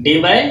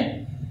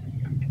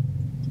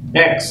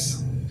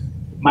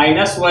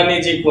 -1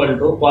 is equal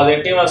to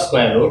positive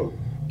square root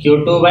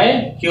Q2 by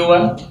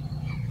Q1।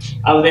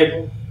 अब देखो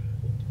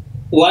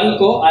 1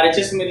 को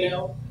RHS में ले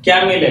आओ,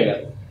 क्या मिलेगा,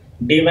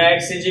 D by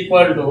x is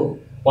equal to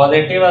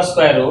positive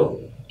square root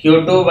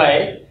Q2 by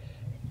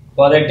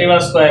positive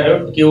square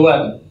root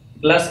Q1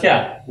 plus क्या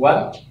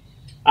 1।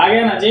 आ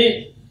गया ना जी।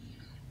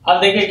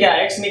 अब देखिए क्या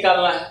x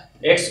निकालना है,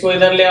 x को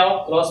इधर ले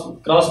आओ,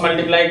 क्रॉस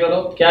मल्टीप्लाई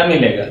करो, क्या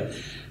मिलेगा,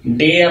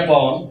 D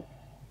upon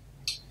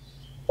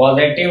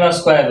positive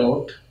square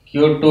root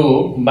Q2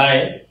 by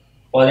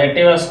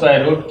positive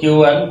square root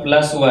Q1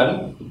 plus 1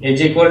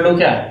 is equal to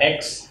क्या x।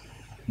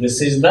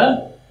 This is the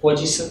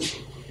position.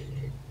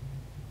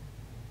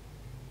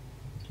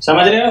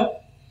 समझ रहे हो?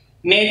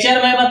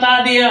 नेचर में बता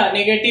दिया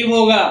नेगेटिव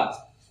होगा,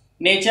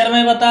 नेचर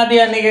में बता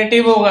दिया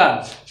नेगेटिव होगा,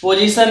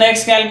 पोजीशन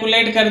x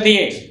कैलकुलेट कर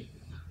दिए।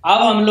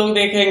 अब हम लोग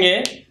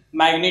देखेंगे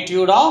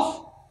मैग्नीट्यूड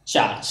ऑफ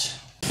चार्ज।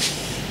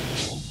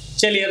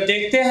 चलिए अब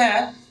देखते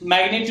हैं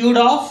मैग्नीट्यूड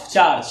ऑफ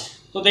चार्ज।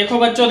 तो देखो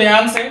बच्चों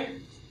ध्यान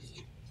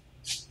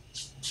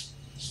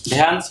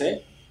से,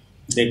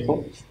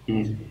 देखो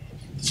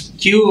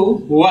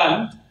Q1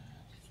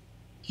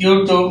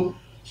 Q2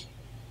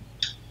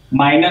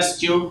 minus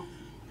Q,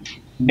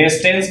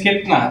 distance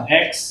कितना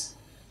x,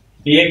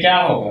 ये क्या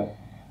होगा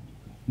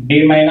d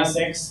माइनस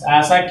एक्स।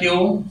 ऐसा क्यों?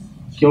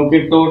 क्योंकि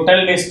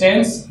टोटल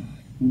डिस्टेंस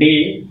d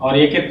और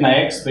ये कितना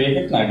x, तो ये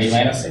कितना d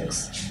माइनस एक्स।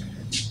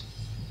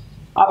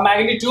 अब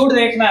मैग्नीट्यूड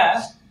देखना है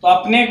तो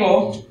अपने को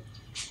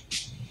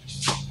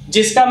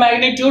जिसका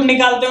मैग्नीट्यूड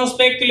निकालते हैं उस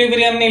पे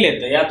इक्विलिब्रियम नहीं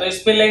लेते, या तो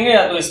इस पे लेंगे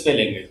या तो इस पे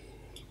लेंगे।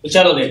 तो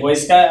चलो देखो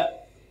इसका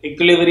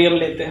इक्विलिब्रियम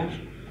लेते हैं।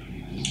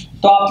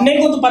 तो अपने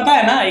को तो पता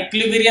है ना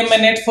इक्विलिब्रियम में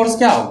नेट फोर्स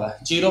क्या होगा,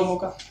 जीरो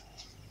होगा।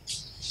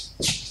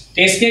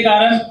 तो इसके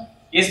कारण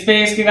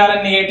इसके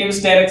कारण निगेटिव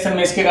डायरेक्शन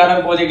में, इसके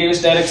कारण पॉजिटिव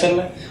डायरेक्शन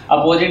में।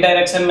 अपोजिट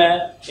डायरेक्शन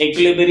में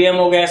इक्विलिब्रियम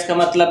हो गया, इसका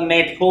मतलब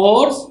नेट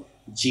फोर्स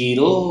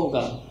जीरो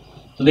होगा।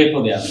 तो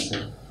देखो ध्यान से,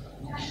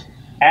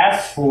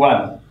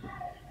 F1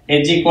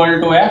 is equal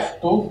to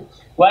F2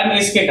 1,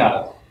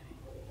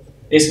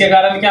 इसके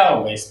कारण क्या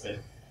होगा इस पे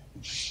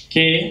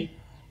कि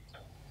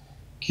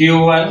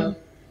Q1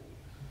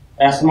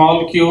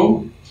 small q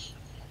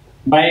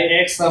by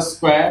x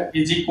square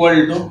is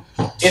equal to,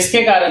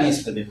 इसके कारण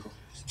इस पे देखो,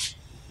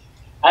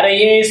 अरे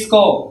ये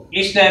इसको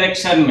इस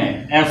डायरेक्शन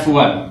में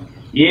F1,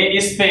 ये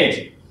इस पे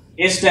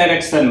इस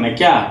डायरेक्शन में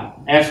क्या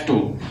F2,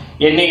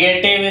 ये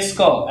निगेटिव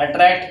इसको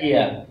अट्रैक्ट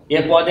किया, ये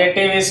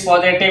पॉजिटिव इस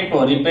पॉजिटिव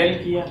को रिपेल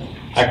किया,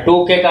 और 2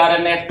 के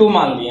कारण F2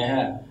 मान लिए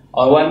हैं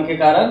और 1 के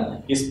कारण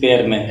इस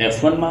पेयर में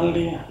F1 मान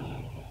लिए।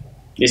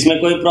 इसमें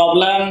कोई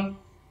प्रॉब्लम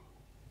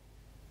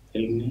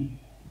नहीं।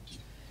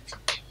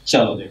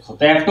 चलो देखो,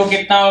 तो F2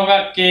 कितना होगा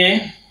कि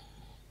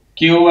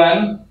Q1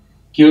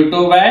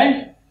 Q2 bye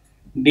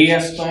D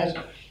square,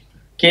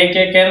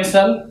 के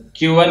cancel,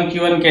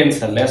 Q1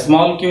 cancel,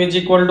 small q is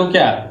equal to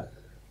क्या,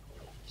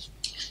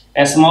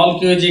 small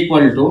q is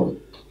equal to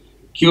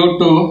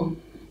Q2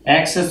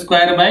 x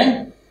square by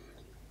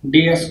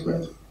D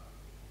square.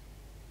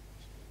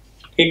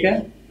 ठीक है,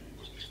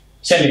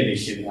 चलिए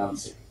देखिए ध्यान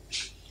से,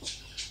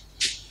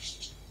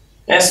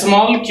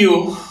 स्मॉल q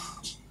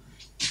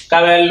का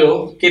वैल्यू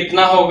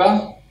कितना होगा,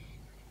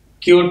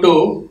 Q2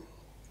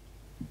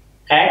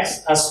 x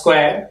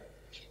square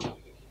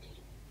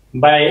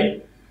by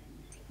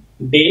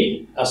D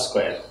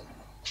square.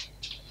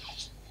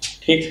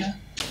 ठीक है,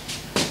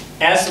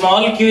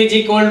 small q is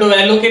equal to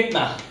value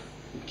कितना,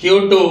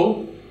 Q2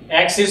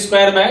 x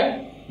square by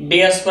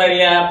D square,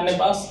 ये है अपने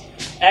पास।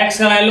 x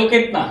का वैल्यू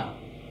कितना,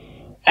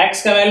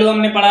 x का वैल्यू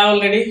हमने पढ़ा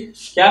ऑलरेडी,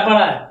 क्या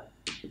पढ़ा है,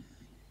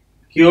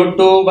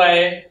 Q2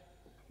 bye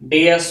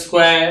D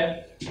square,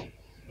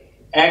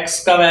 x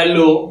का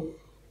value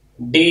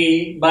d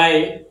bye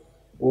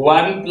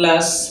 1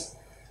 plus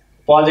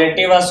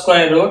positive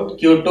square root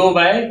Q2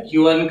 bye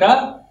Q1 का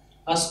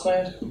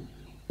स्क्वायर,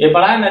 ये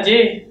पढ़ा है ना जी,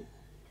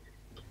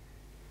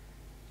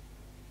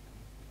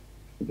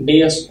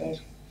 डी स्क्वायर,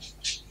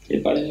 ये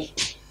पढ़ेगा।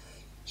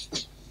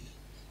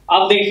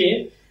 अब देखिए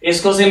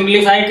इसको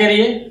सिंप्लीफाई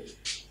करिए,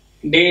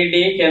 डी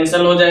डी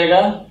कैंसिल हो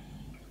जाएगा,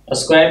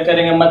 स्क्वायर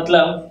करेंगे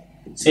मतलब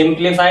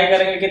सिंप्लीफाई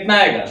करेंगे कितना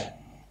आएगा,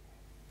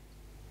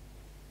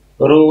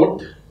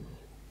 root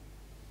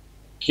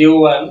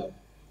Q1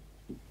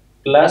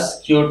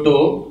 plus Q2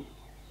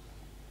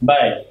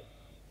 by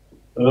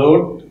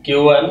root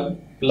Q1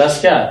 plus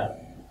क्या,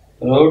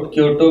 रूट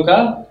Q2 का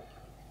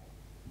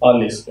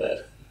होल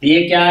स्क्वायर।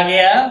 ये क्या आ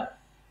गया,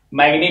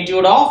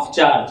 मैग्नीट्यूड ऑफ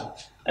चार्ज।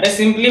 अरे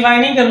सिंप्लीफाई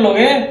नहीं कर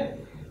लोगे,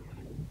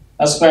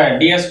 स्क्वायर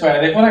डी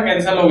स्क्वायर देखो ना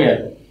कैंसिल हो गया।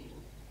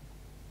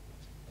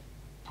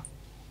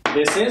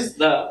 This is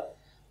the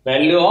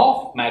value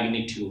of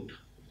magnitude.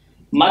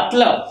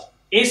 मतलब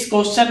इस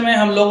क्वेश्चन में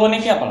हम लोगों ने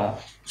क्या पढ़ा,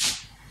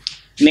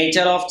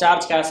 नेचर ऑफ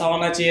चार्ज कैसा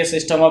होना चाहिए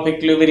सिस्टम ऑफ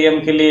इक्विलिब्रियम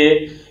के लिए,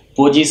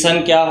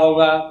 पोजीशन क्या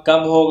होगा,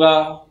 कब होगा,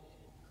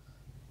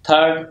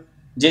 थर्ड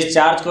जिस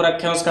चार्ज को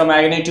रखे हैं उसका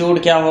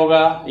मैग्नीट्यूड क्या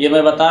होगा, ये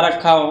मैं बता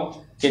रखा हूं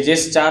कि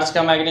जिस चार्ज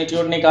का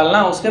मैग्नीट्यूड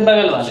निकालना उसके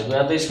बगल वाले को,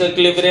 या तो इसको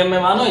इक्विलिब्रियम में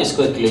मानो,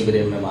 इसको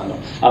इक्विलिब्रियम में मानो।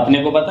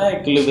 अपने को पता है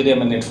इक्विलिब्रियम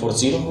में नेट फोर्स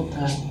जीरो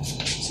होता है,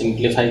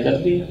 सिंप्लीफाई कर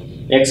दिए,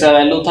 एक्स का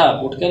वैल्यू था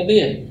पुट कर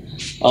दिए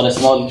और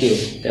स्मॉल क्यू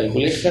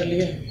कैलकुलेट कर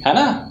लिए, है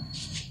ना।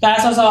 तो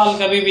ऐसा सवाल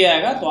कभी भी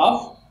आएगा तो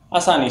आप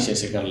आसानी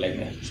से कर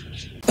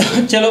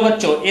लेंगे। चलो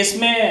बच्चों,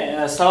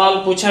 इसमें सवाल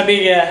पूछा भी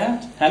गया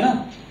है ना।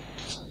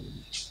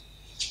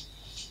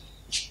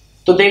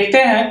 तो देखते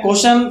हैं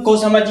क्वेश्चन को,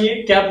 समझिए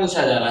क्या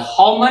पूछा जा रहा है।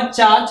 How much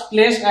charge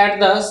placed at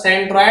the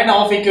centroid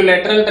of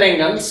equilateral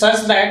triangle such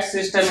that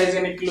system is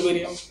in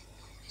equilibrium.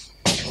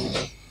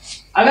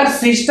 अगर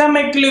सिस्टम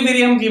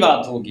इक्विलिब्रियम की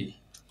बात होगी,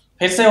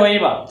 फिर से वही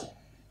बात,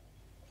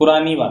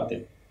 पुरानी बातें,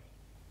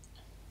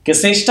 कि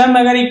सिस्टम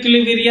अगर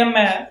इक्विलिब्रियम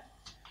में है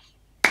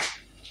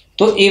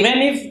तो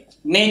even if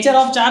nature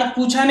of charge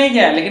पूछा नहीं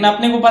गया, लेकिन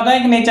अपने को पता है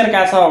कि नेचर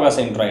कैसा होगा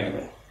सेंट्रॉइड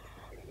में।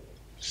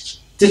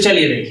 तो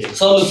चलिए देखिए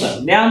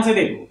सॉल्यूशन, ध्यान से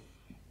देखो।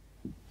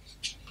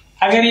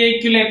 अगर ये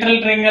इक्विलैटरल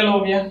ट्रायंगल हो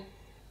गया,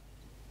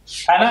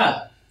 है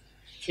ना,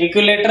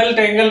 इक्विलैटरल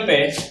ट्रायंगल पे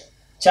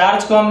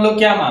चार्ज को हम लोग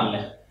क्या मान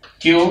लें,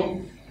 Q।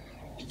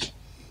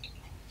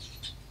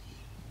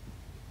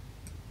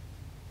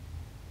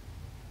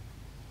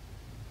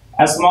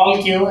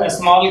 स्मॉल क्यू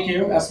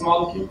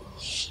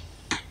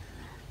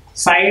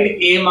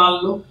साइड ए मान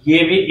लो,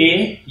 ये भी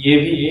ए, ये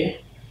भी ए,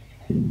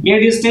 ये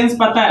डिस्टेंस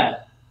पता है,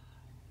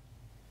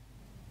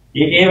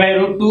 ये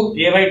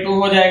a/√2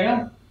 हो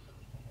जाएगा।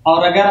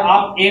 और अगर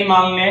आप a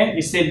मान लें,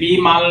 इसे b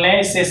मान लें,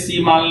 इसे c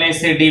मान लें,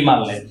 इसे d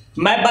मान लें,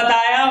 मैं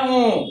बताया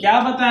हूं, क्या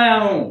बताया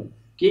हूं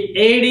कि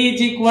AD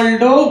इज इक्वल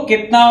टू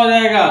कितना हो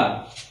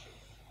जाएगा,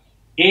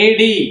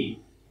 AD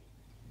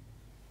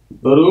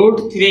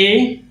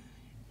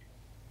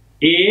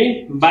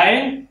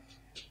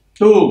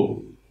 √3a/2।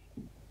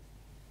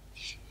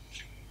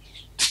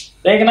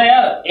 देखना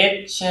यार,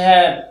 H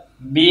है,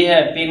 B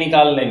है, P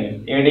निकाल लेंगे,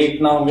 AD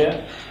इतना हो गया।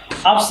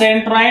 अब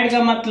सेंट्रॉइड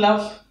का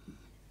मतलब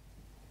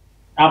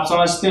आप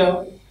समझते हो,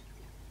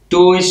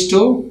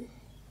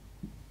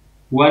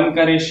 2:1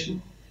 का रेशियो,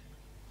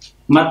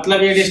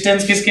 मतलब ये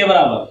डिस्टेंस किसके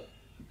बराबर,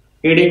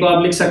 AD को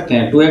आप लिख सकते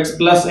हैं 2x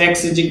 +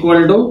 x is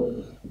equal to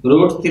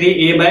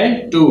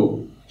 √3a/2,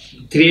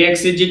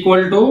 3x is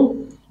equal to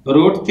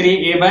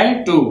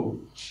 √3a/2,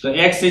 तो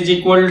x is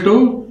equal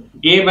to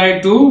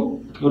a/2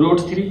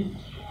 √3।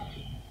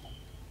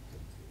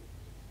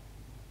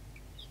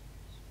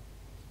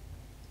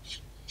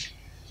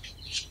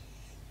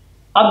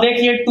 अब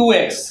देखिए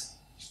 2x,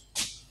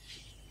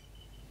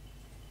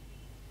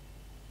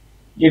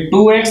 ये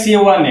 2x, ये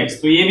 1x,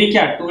 तो ये भी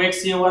क्या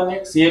 2x, ये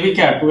 1x, ये भी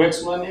क्या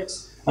 2x 1x,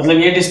 मतलब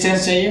ये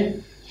डिस्टेंस चाहिए।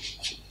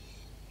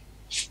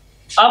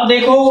 अब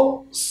देखो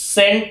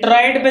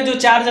सेंट्रॉइड पे जो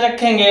चार्ज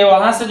रखेंगे,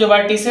 वहां से जो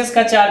वर्टिसेस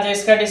का चार्ज है,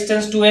 इसका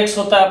डिस्टेंस 2x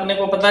होता है, अपने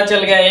को पता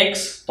चल गया x,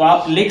 तो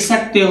आप लिख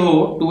सकते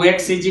हो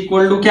 2x इज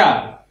इक्वल टू क्या,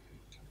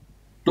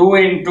 2 ×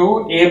 a/2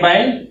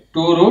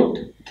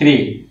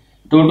 √3,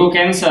 2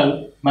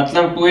 कैंसल,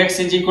 मतलब 2x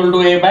is equal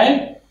to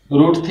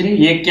a/√3।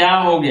 ये क्या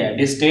हो गया,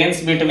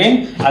 डिस्टेंस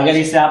बिटवीन, अगर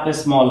इसे आप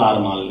स्मॉल r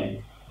मान लें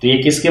तो ये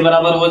किसके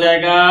बराबर हो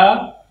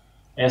जाएगा,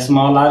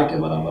 स्मॉल r के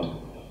बराबर।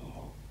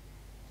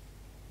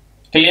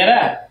 क्लियर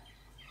है।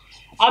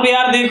 अब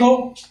यार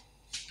देखो,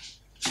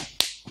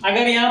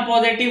 अगर यहां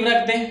पॉजिटिव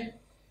रख दें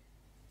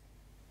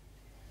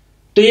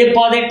तो ये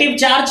पॉजिटिव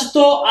चार्ज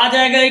तो आ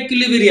जाएगा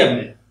इक्विलिब्रियम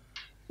में,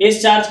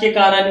 इस चार्ज के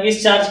कारण,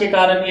 इस चार्ज के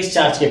कारण, इस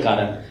चार्ज के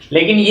कारण,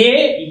 लेकिन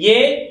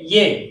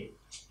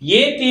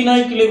ये तीनों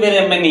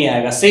इक्विलिब्रियम में नहीं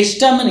आएगा,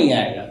 सिस्टम में नहीं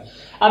आएगा।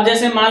 अब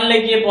जैसे मान ले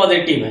कि ये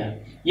पॉजिटिव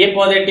है, ये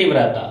पॉजिटिव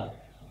रहता,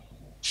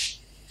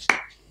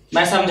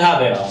 मैं समझा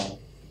दे रहा हूं,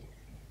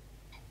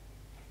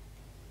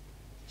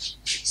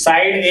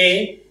 साइड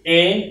ए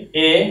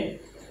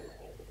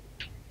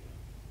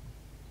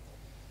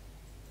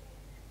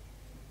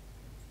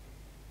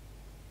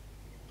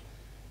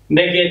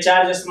देखिए,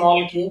 चार्ज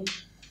स्मॉल क्यू,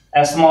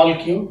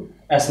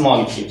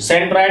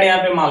 सेंट्रॉइड यहां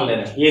पे मान ले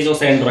रहे हैं, ये जो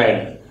सेंट्रॉइड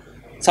है,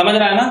 समझ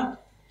रहा है ना।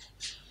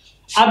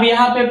 अब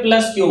यहां पे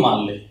प्लस क्यू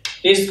मान ले,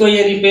 इसको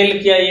ये रिपेल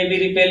किया, ये भी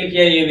रिपेल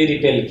किया, ये भी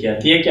रिपेल किया,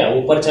 तो ये क्या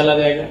ऊपर चला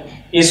जाएगा।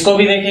 इसको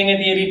भी देखेंगे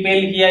तो ये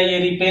रिपेल किया, ये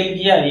रिपेल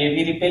किया, ये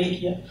भी रिपेल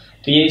किया,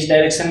 तो ये इस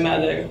डायरेक्शन में आ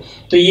जाएगा।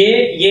 तो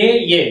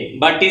ये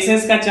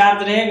वर्टिसेस का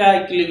चार्ज रहेगा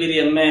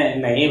इक्विलिब्रियम में,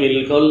 नहीं,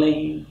 बिल्कुल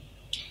नहीं।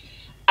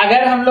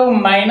 अगर हम लोग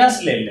माइनस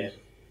ले ले,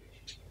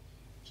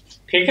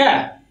 ठीक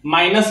है,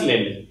 माइनस ले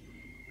ले,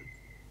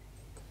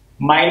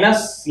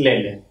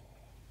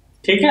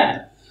 ठीक है,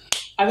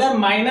 अगर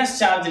माइनस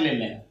चार्ज ले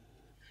लें,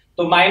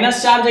 तो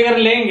माइनस चार्ज अगर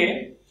लेंगे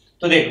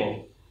तो देखो,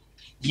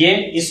 ये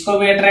इसको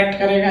भी अट्रैक्ट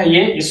करेगा,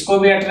 ये इसको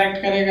भी अट्रैक्ट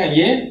करेगा,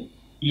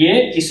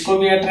 ये इसको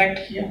भी अट्रैक्ट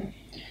किया।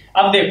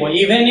 अब देखो,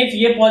 इवन इफ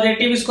ये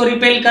पॉजिटिव इसको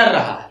रिपेल कर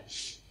रहा है,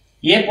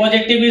 ये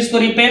पॉजिटिव इसको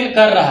रिपेल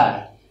कर रहा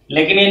है,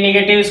 लेकिन ये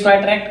नेगेटिव इसको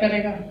अट्रैक्ट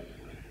करेगा,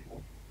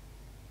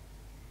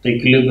 तो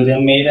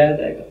इक्विलिब्रियम में ही रह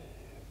जाएगा।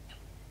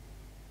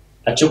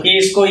 चूंकि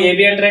इसको ये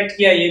भी अट्रैक्ट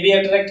किया, ये भी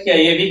अट्रैक्ट किया,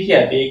 ये भी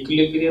किया, तो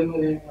इक्विलिब्रियम में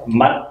रहेगा।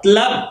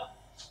 मतलब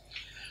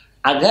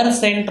अगर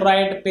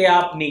सेंट्रॉइड पे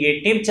आप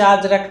निगेटिव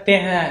चार्ज रखते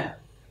हैं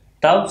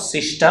तब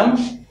सिस्टम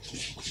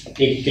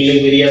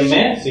इक्विलिब्रियम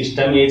में,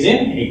 सिस्टम इज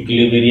इन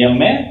इक्विलिब्रियम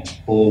में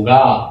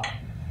होगा।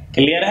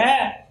 क्लियर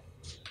है।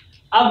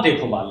 अब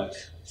देखो बालक,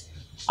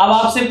 अब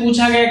आपसे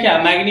पूछा गया क्या,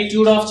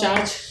 मैग्नीट्यूड ऑफ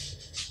चार्ज,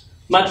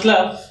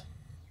 मतलब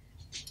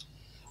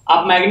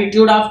आप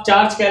मैग्नीट्यूड ऑफ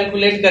चार्ज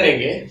कैलकुलेट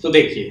करेंगे तो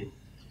देखिए,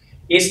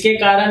 इसके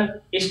कारण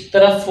इस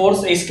तरफ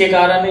फोर्स, इसके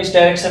कारण इस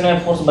डायरेक्शन में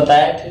फोर्स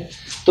बताए थे,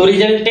 तो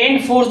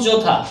रिजल्टेंट फोर्स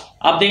जो था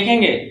आप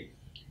देखेंगे,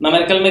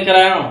 न्यूमेरिकल में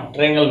कराया हूं,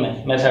 ट्रायंगल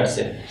में मेथड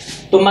से,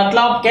 तो मतलब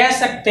आप कह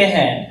सकते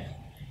हैं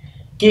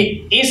कि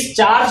इस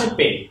चार्ज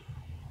पे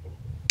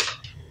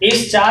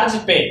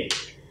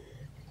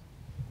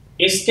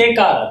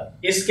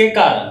इसके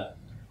कारण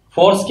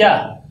फोर्स क्या,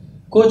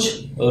 कुछ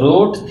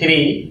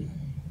 √3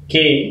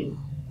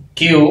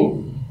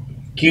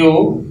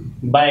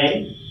 बाय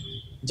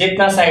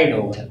जितना साइड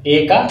होगा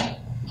a का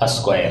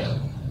स्क्वायर,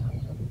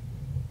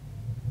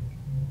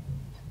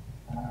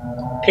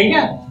 ठीक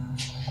है।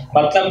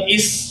 मतलब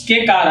इसके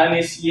कारण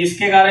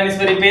इसके कारण इस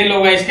पर रिपेल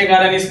होगा, इसके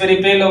कारण इस पर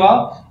रिपेल होगा,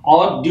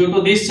 और due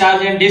to this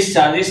charge and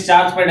discharge, इस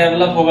चार्ज पर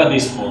डेवलप होगा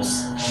दिस फोर्स,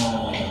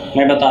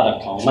 मैं बता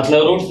रखा हूं।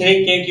 मतलब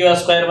 √3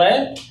 k²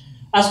 बाय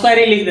स्क्वायर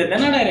ही लिख देते हैं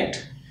ना डायरेक्ट,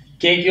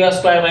 के क्यू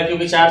स्क्वायर बाय,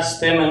 क्योंकि चार्ज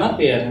सेम है ना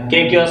पेयर,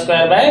 के क्यू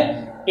स्क्वायर बाय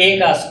ए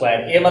का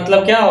स्क्वायर। ए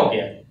मतलब क्या हो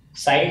गया,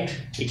 साइड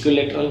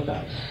इक्विलेटरल का।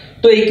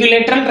 तो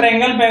इक्विलेटरल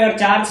ट्रायंगल पे अगर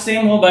चार्ज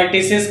सेम हो,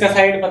 वर्टिसेस का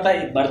साइड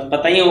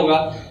पता ही होगा,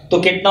 तो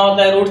कितना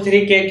होता है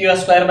 √3 के Q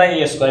square by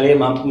A square, ये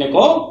अपने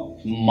को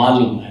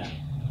मालूम है।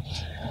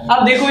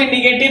 अब देखो ये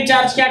निगेटिव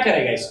चार्ज क्या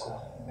करेगा, इसको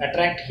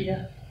अट्रैक्ट किया।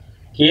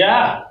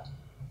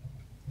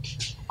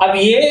 अब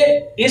ये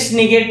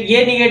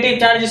निगेटिव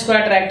चार्ज इसको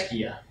अट्रैक्ट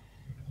किया।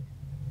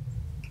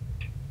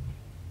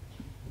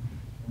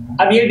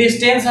 अब ये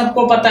डिस्टेंस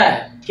आपको पता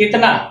है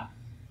कितना,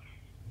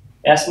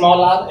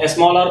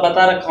 स्मॉल आर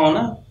बता रखा हो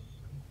ना,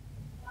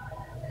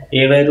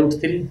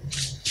 a/√3।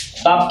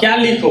 तो आप क्या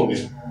लिखोगे,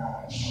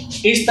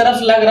 इस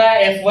तरफ लग रहा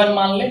है F1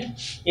 मान ले,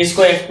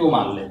 इसको F2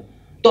 मान ले।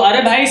 तो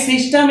अरे भाई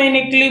सिस्टम इन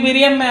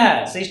इक्विलिब्रियम में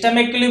है। सिस्टम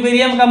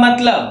इक्विलिब्रियम का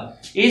मतलब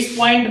इस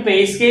पॉइंट पे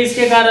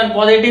इसके कारण,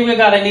 पॉजिटिव के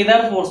कारण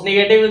इधर फोर्स,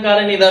 निगेटिव के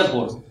कारण इधर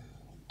फोर्स,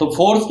 तो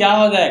फोर्स क्या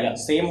हो जाएगा,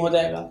 सेम हो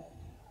जाएगा।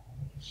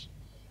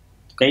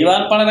 कई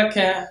बार पढ़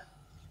रखे हैं,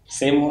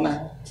 सेम होना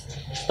है।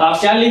 तो आप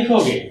क्या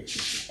लिखोगे,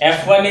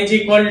 F1 =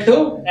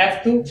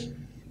 F2,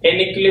 इन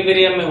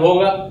इक्विलिब्रियम में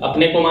होगा,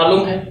 अपने को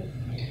मालूम है।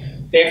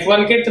 तो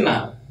F1 कितना,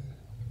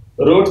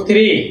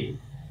 √3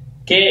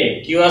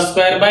 के Q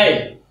square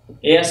by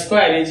A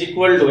square =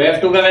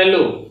 F2 का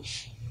वैल्यू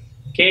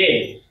के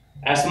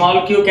small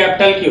Q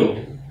capital Q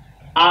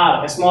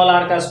R small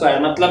are का स्क्वायर,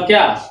 मतलब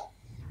क्या,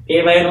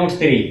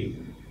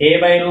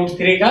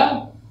 a/√3 का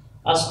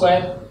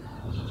स्क्वायर।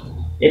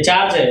 ये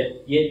चार्ज है,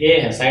 ये ए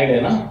है, साइड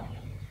है ना।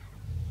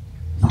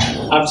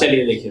 अब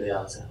चलिए देखिए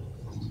ध्यान से,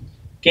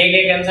 के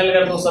कैंसिल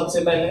कर दो,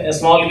 सबसे पहले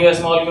स्मॉल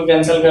क्यू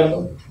कैंसिल कर दो,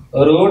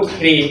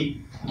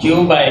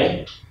 √3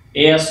 बाय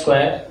ए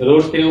स्क्वायर,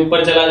 √3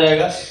 ऊपर चला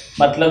जाएगा,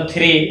 मतलब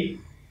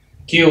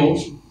 3Q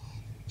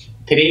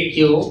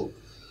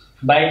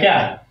बाय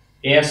क्या,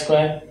 ए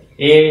स्क्वायर,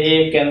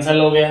 ए कैंसिल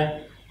हो गया,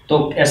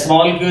 तो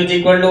small Q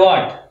 =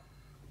 what,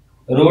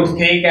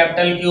 √3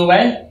 capital Q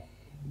by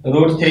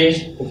 √3।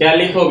 तो क्या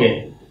लिखोगे,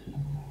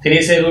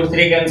 3 से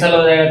 √3 कैंसिल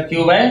हो जाएगा,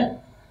 क्यू बाय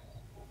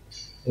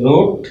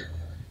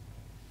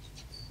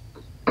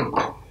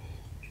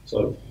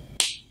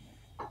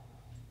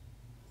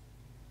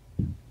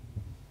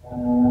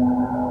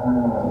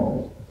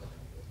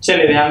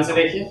चलिए ध्यान से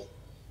देखिए,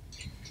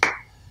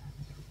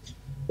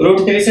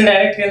 √3 से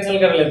डायरेक्ट कैंसिल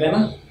कर लेते हैं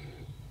ना।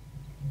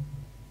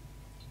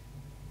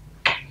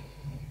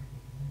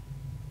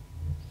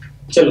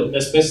 चलो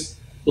इसमें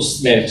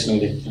उस डायरेक्शन में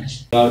देखते हैं।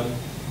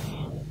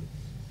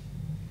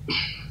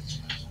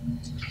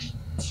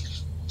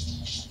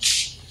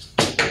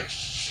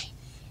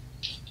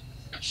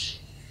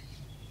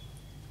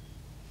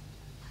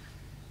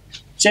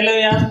 चलो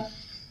यार,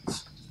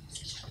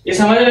 ये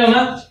समझ रहे हो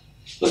ना।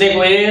 तो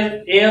देखो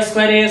ए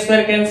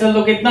स्क्वायर कैंसिल,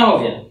 तो कितना हो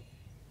गया,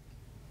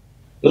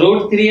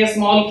 √3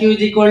 small Q =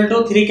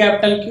 3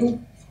 capital Q,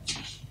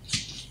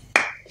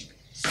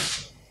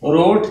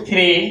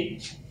 √3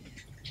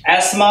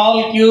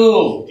 small Q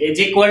 =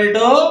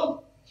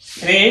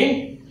 3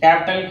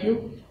 capital Q.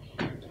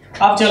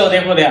 अब चलो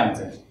देखो ध्यान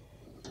से,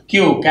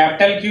 Q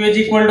capital Q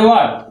 =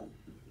 what,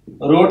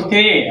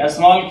 √3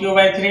 small Q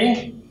by 3,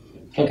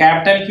 तो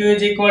कैपिटल क्यू =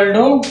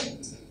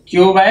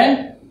 क्यू बाय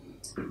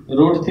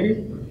 √3।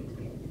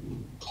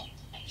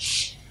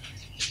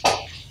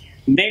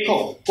 देखो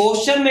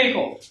क्वेश्चन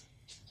देखो,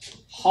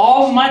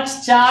 how much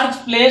charge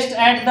placed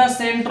at the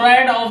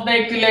centroid of the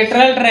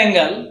equilateral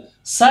triangle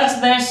such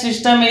that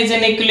system is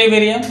in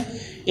equilibrium.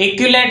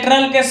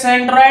 Equilateral के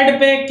centroid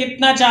पे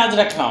कितना charge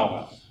रखना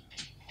होगा,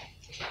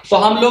 तो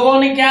हम लोगों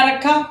ने क्या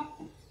रखा,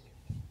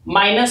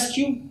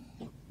 -Q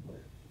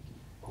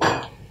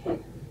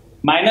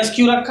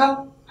रखा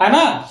है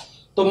ना।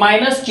 तो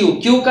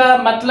 -Q का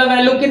मतलब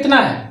वैल्यू कितना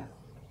है,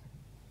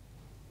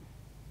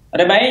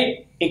 अरे भाई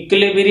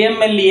इक्विलिब्रियम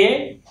में लिए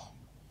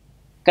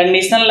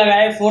कंडीशन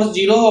लगाए, फोर्स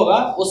 0 होगा,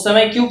 उस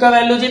समय Q का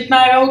वैल्यू जितना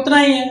आएगा उतना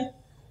ही है।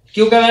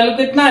 Q का वैल्यू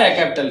कितना है,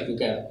 कैपिटल Q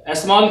का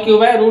स्मॉल क्यू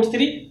बाय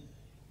 √3।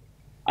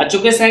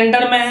 चूंकि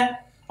सेंटर में है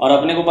और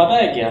अपने को पता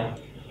है क्या,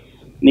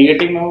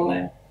 निगेटिव में होना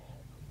है।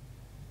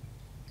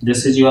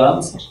 This is your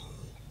answer.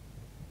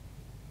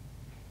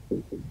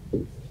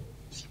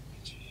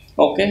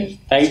 Okay,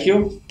 thank you.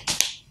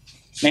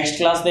 Next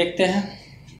class देखते हैं।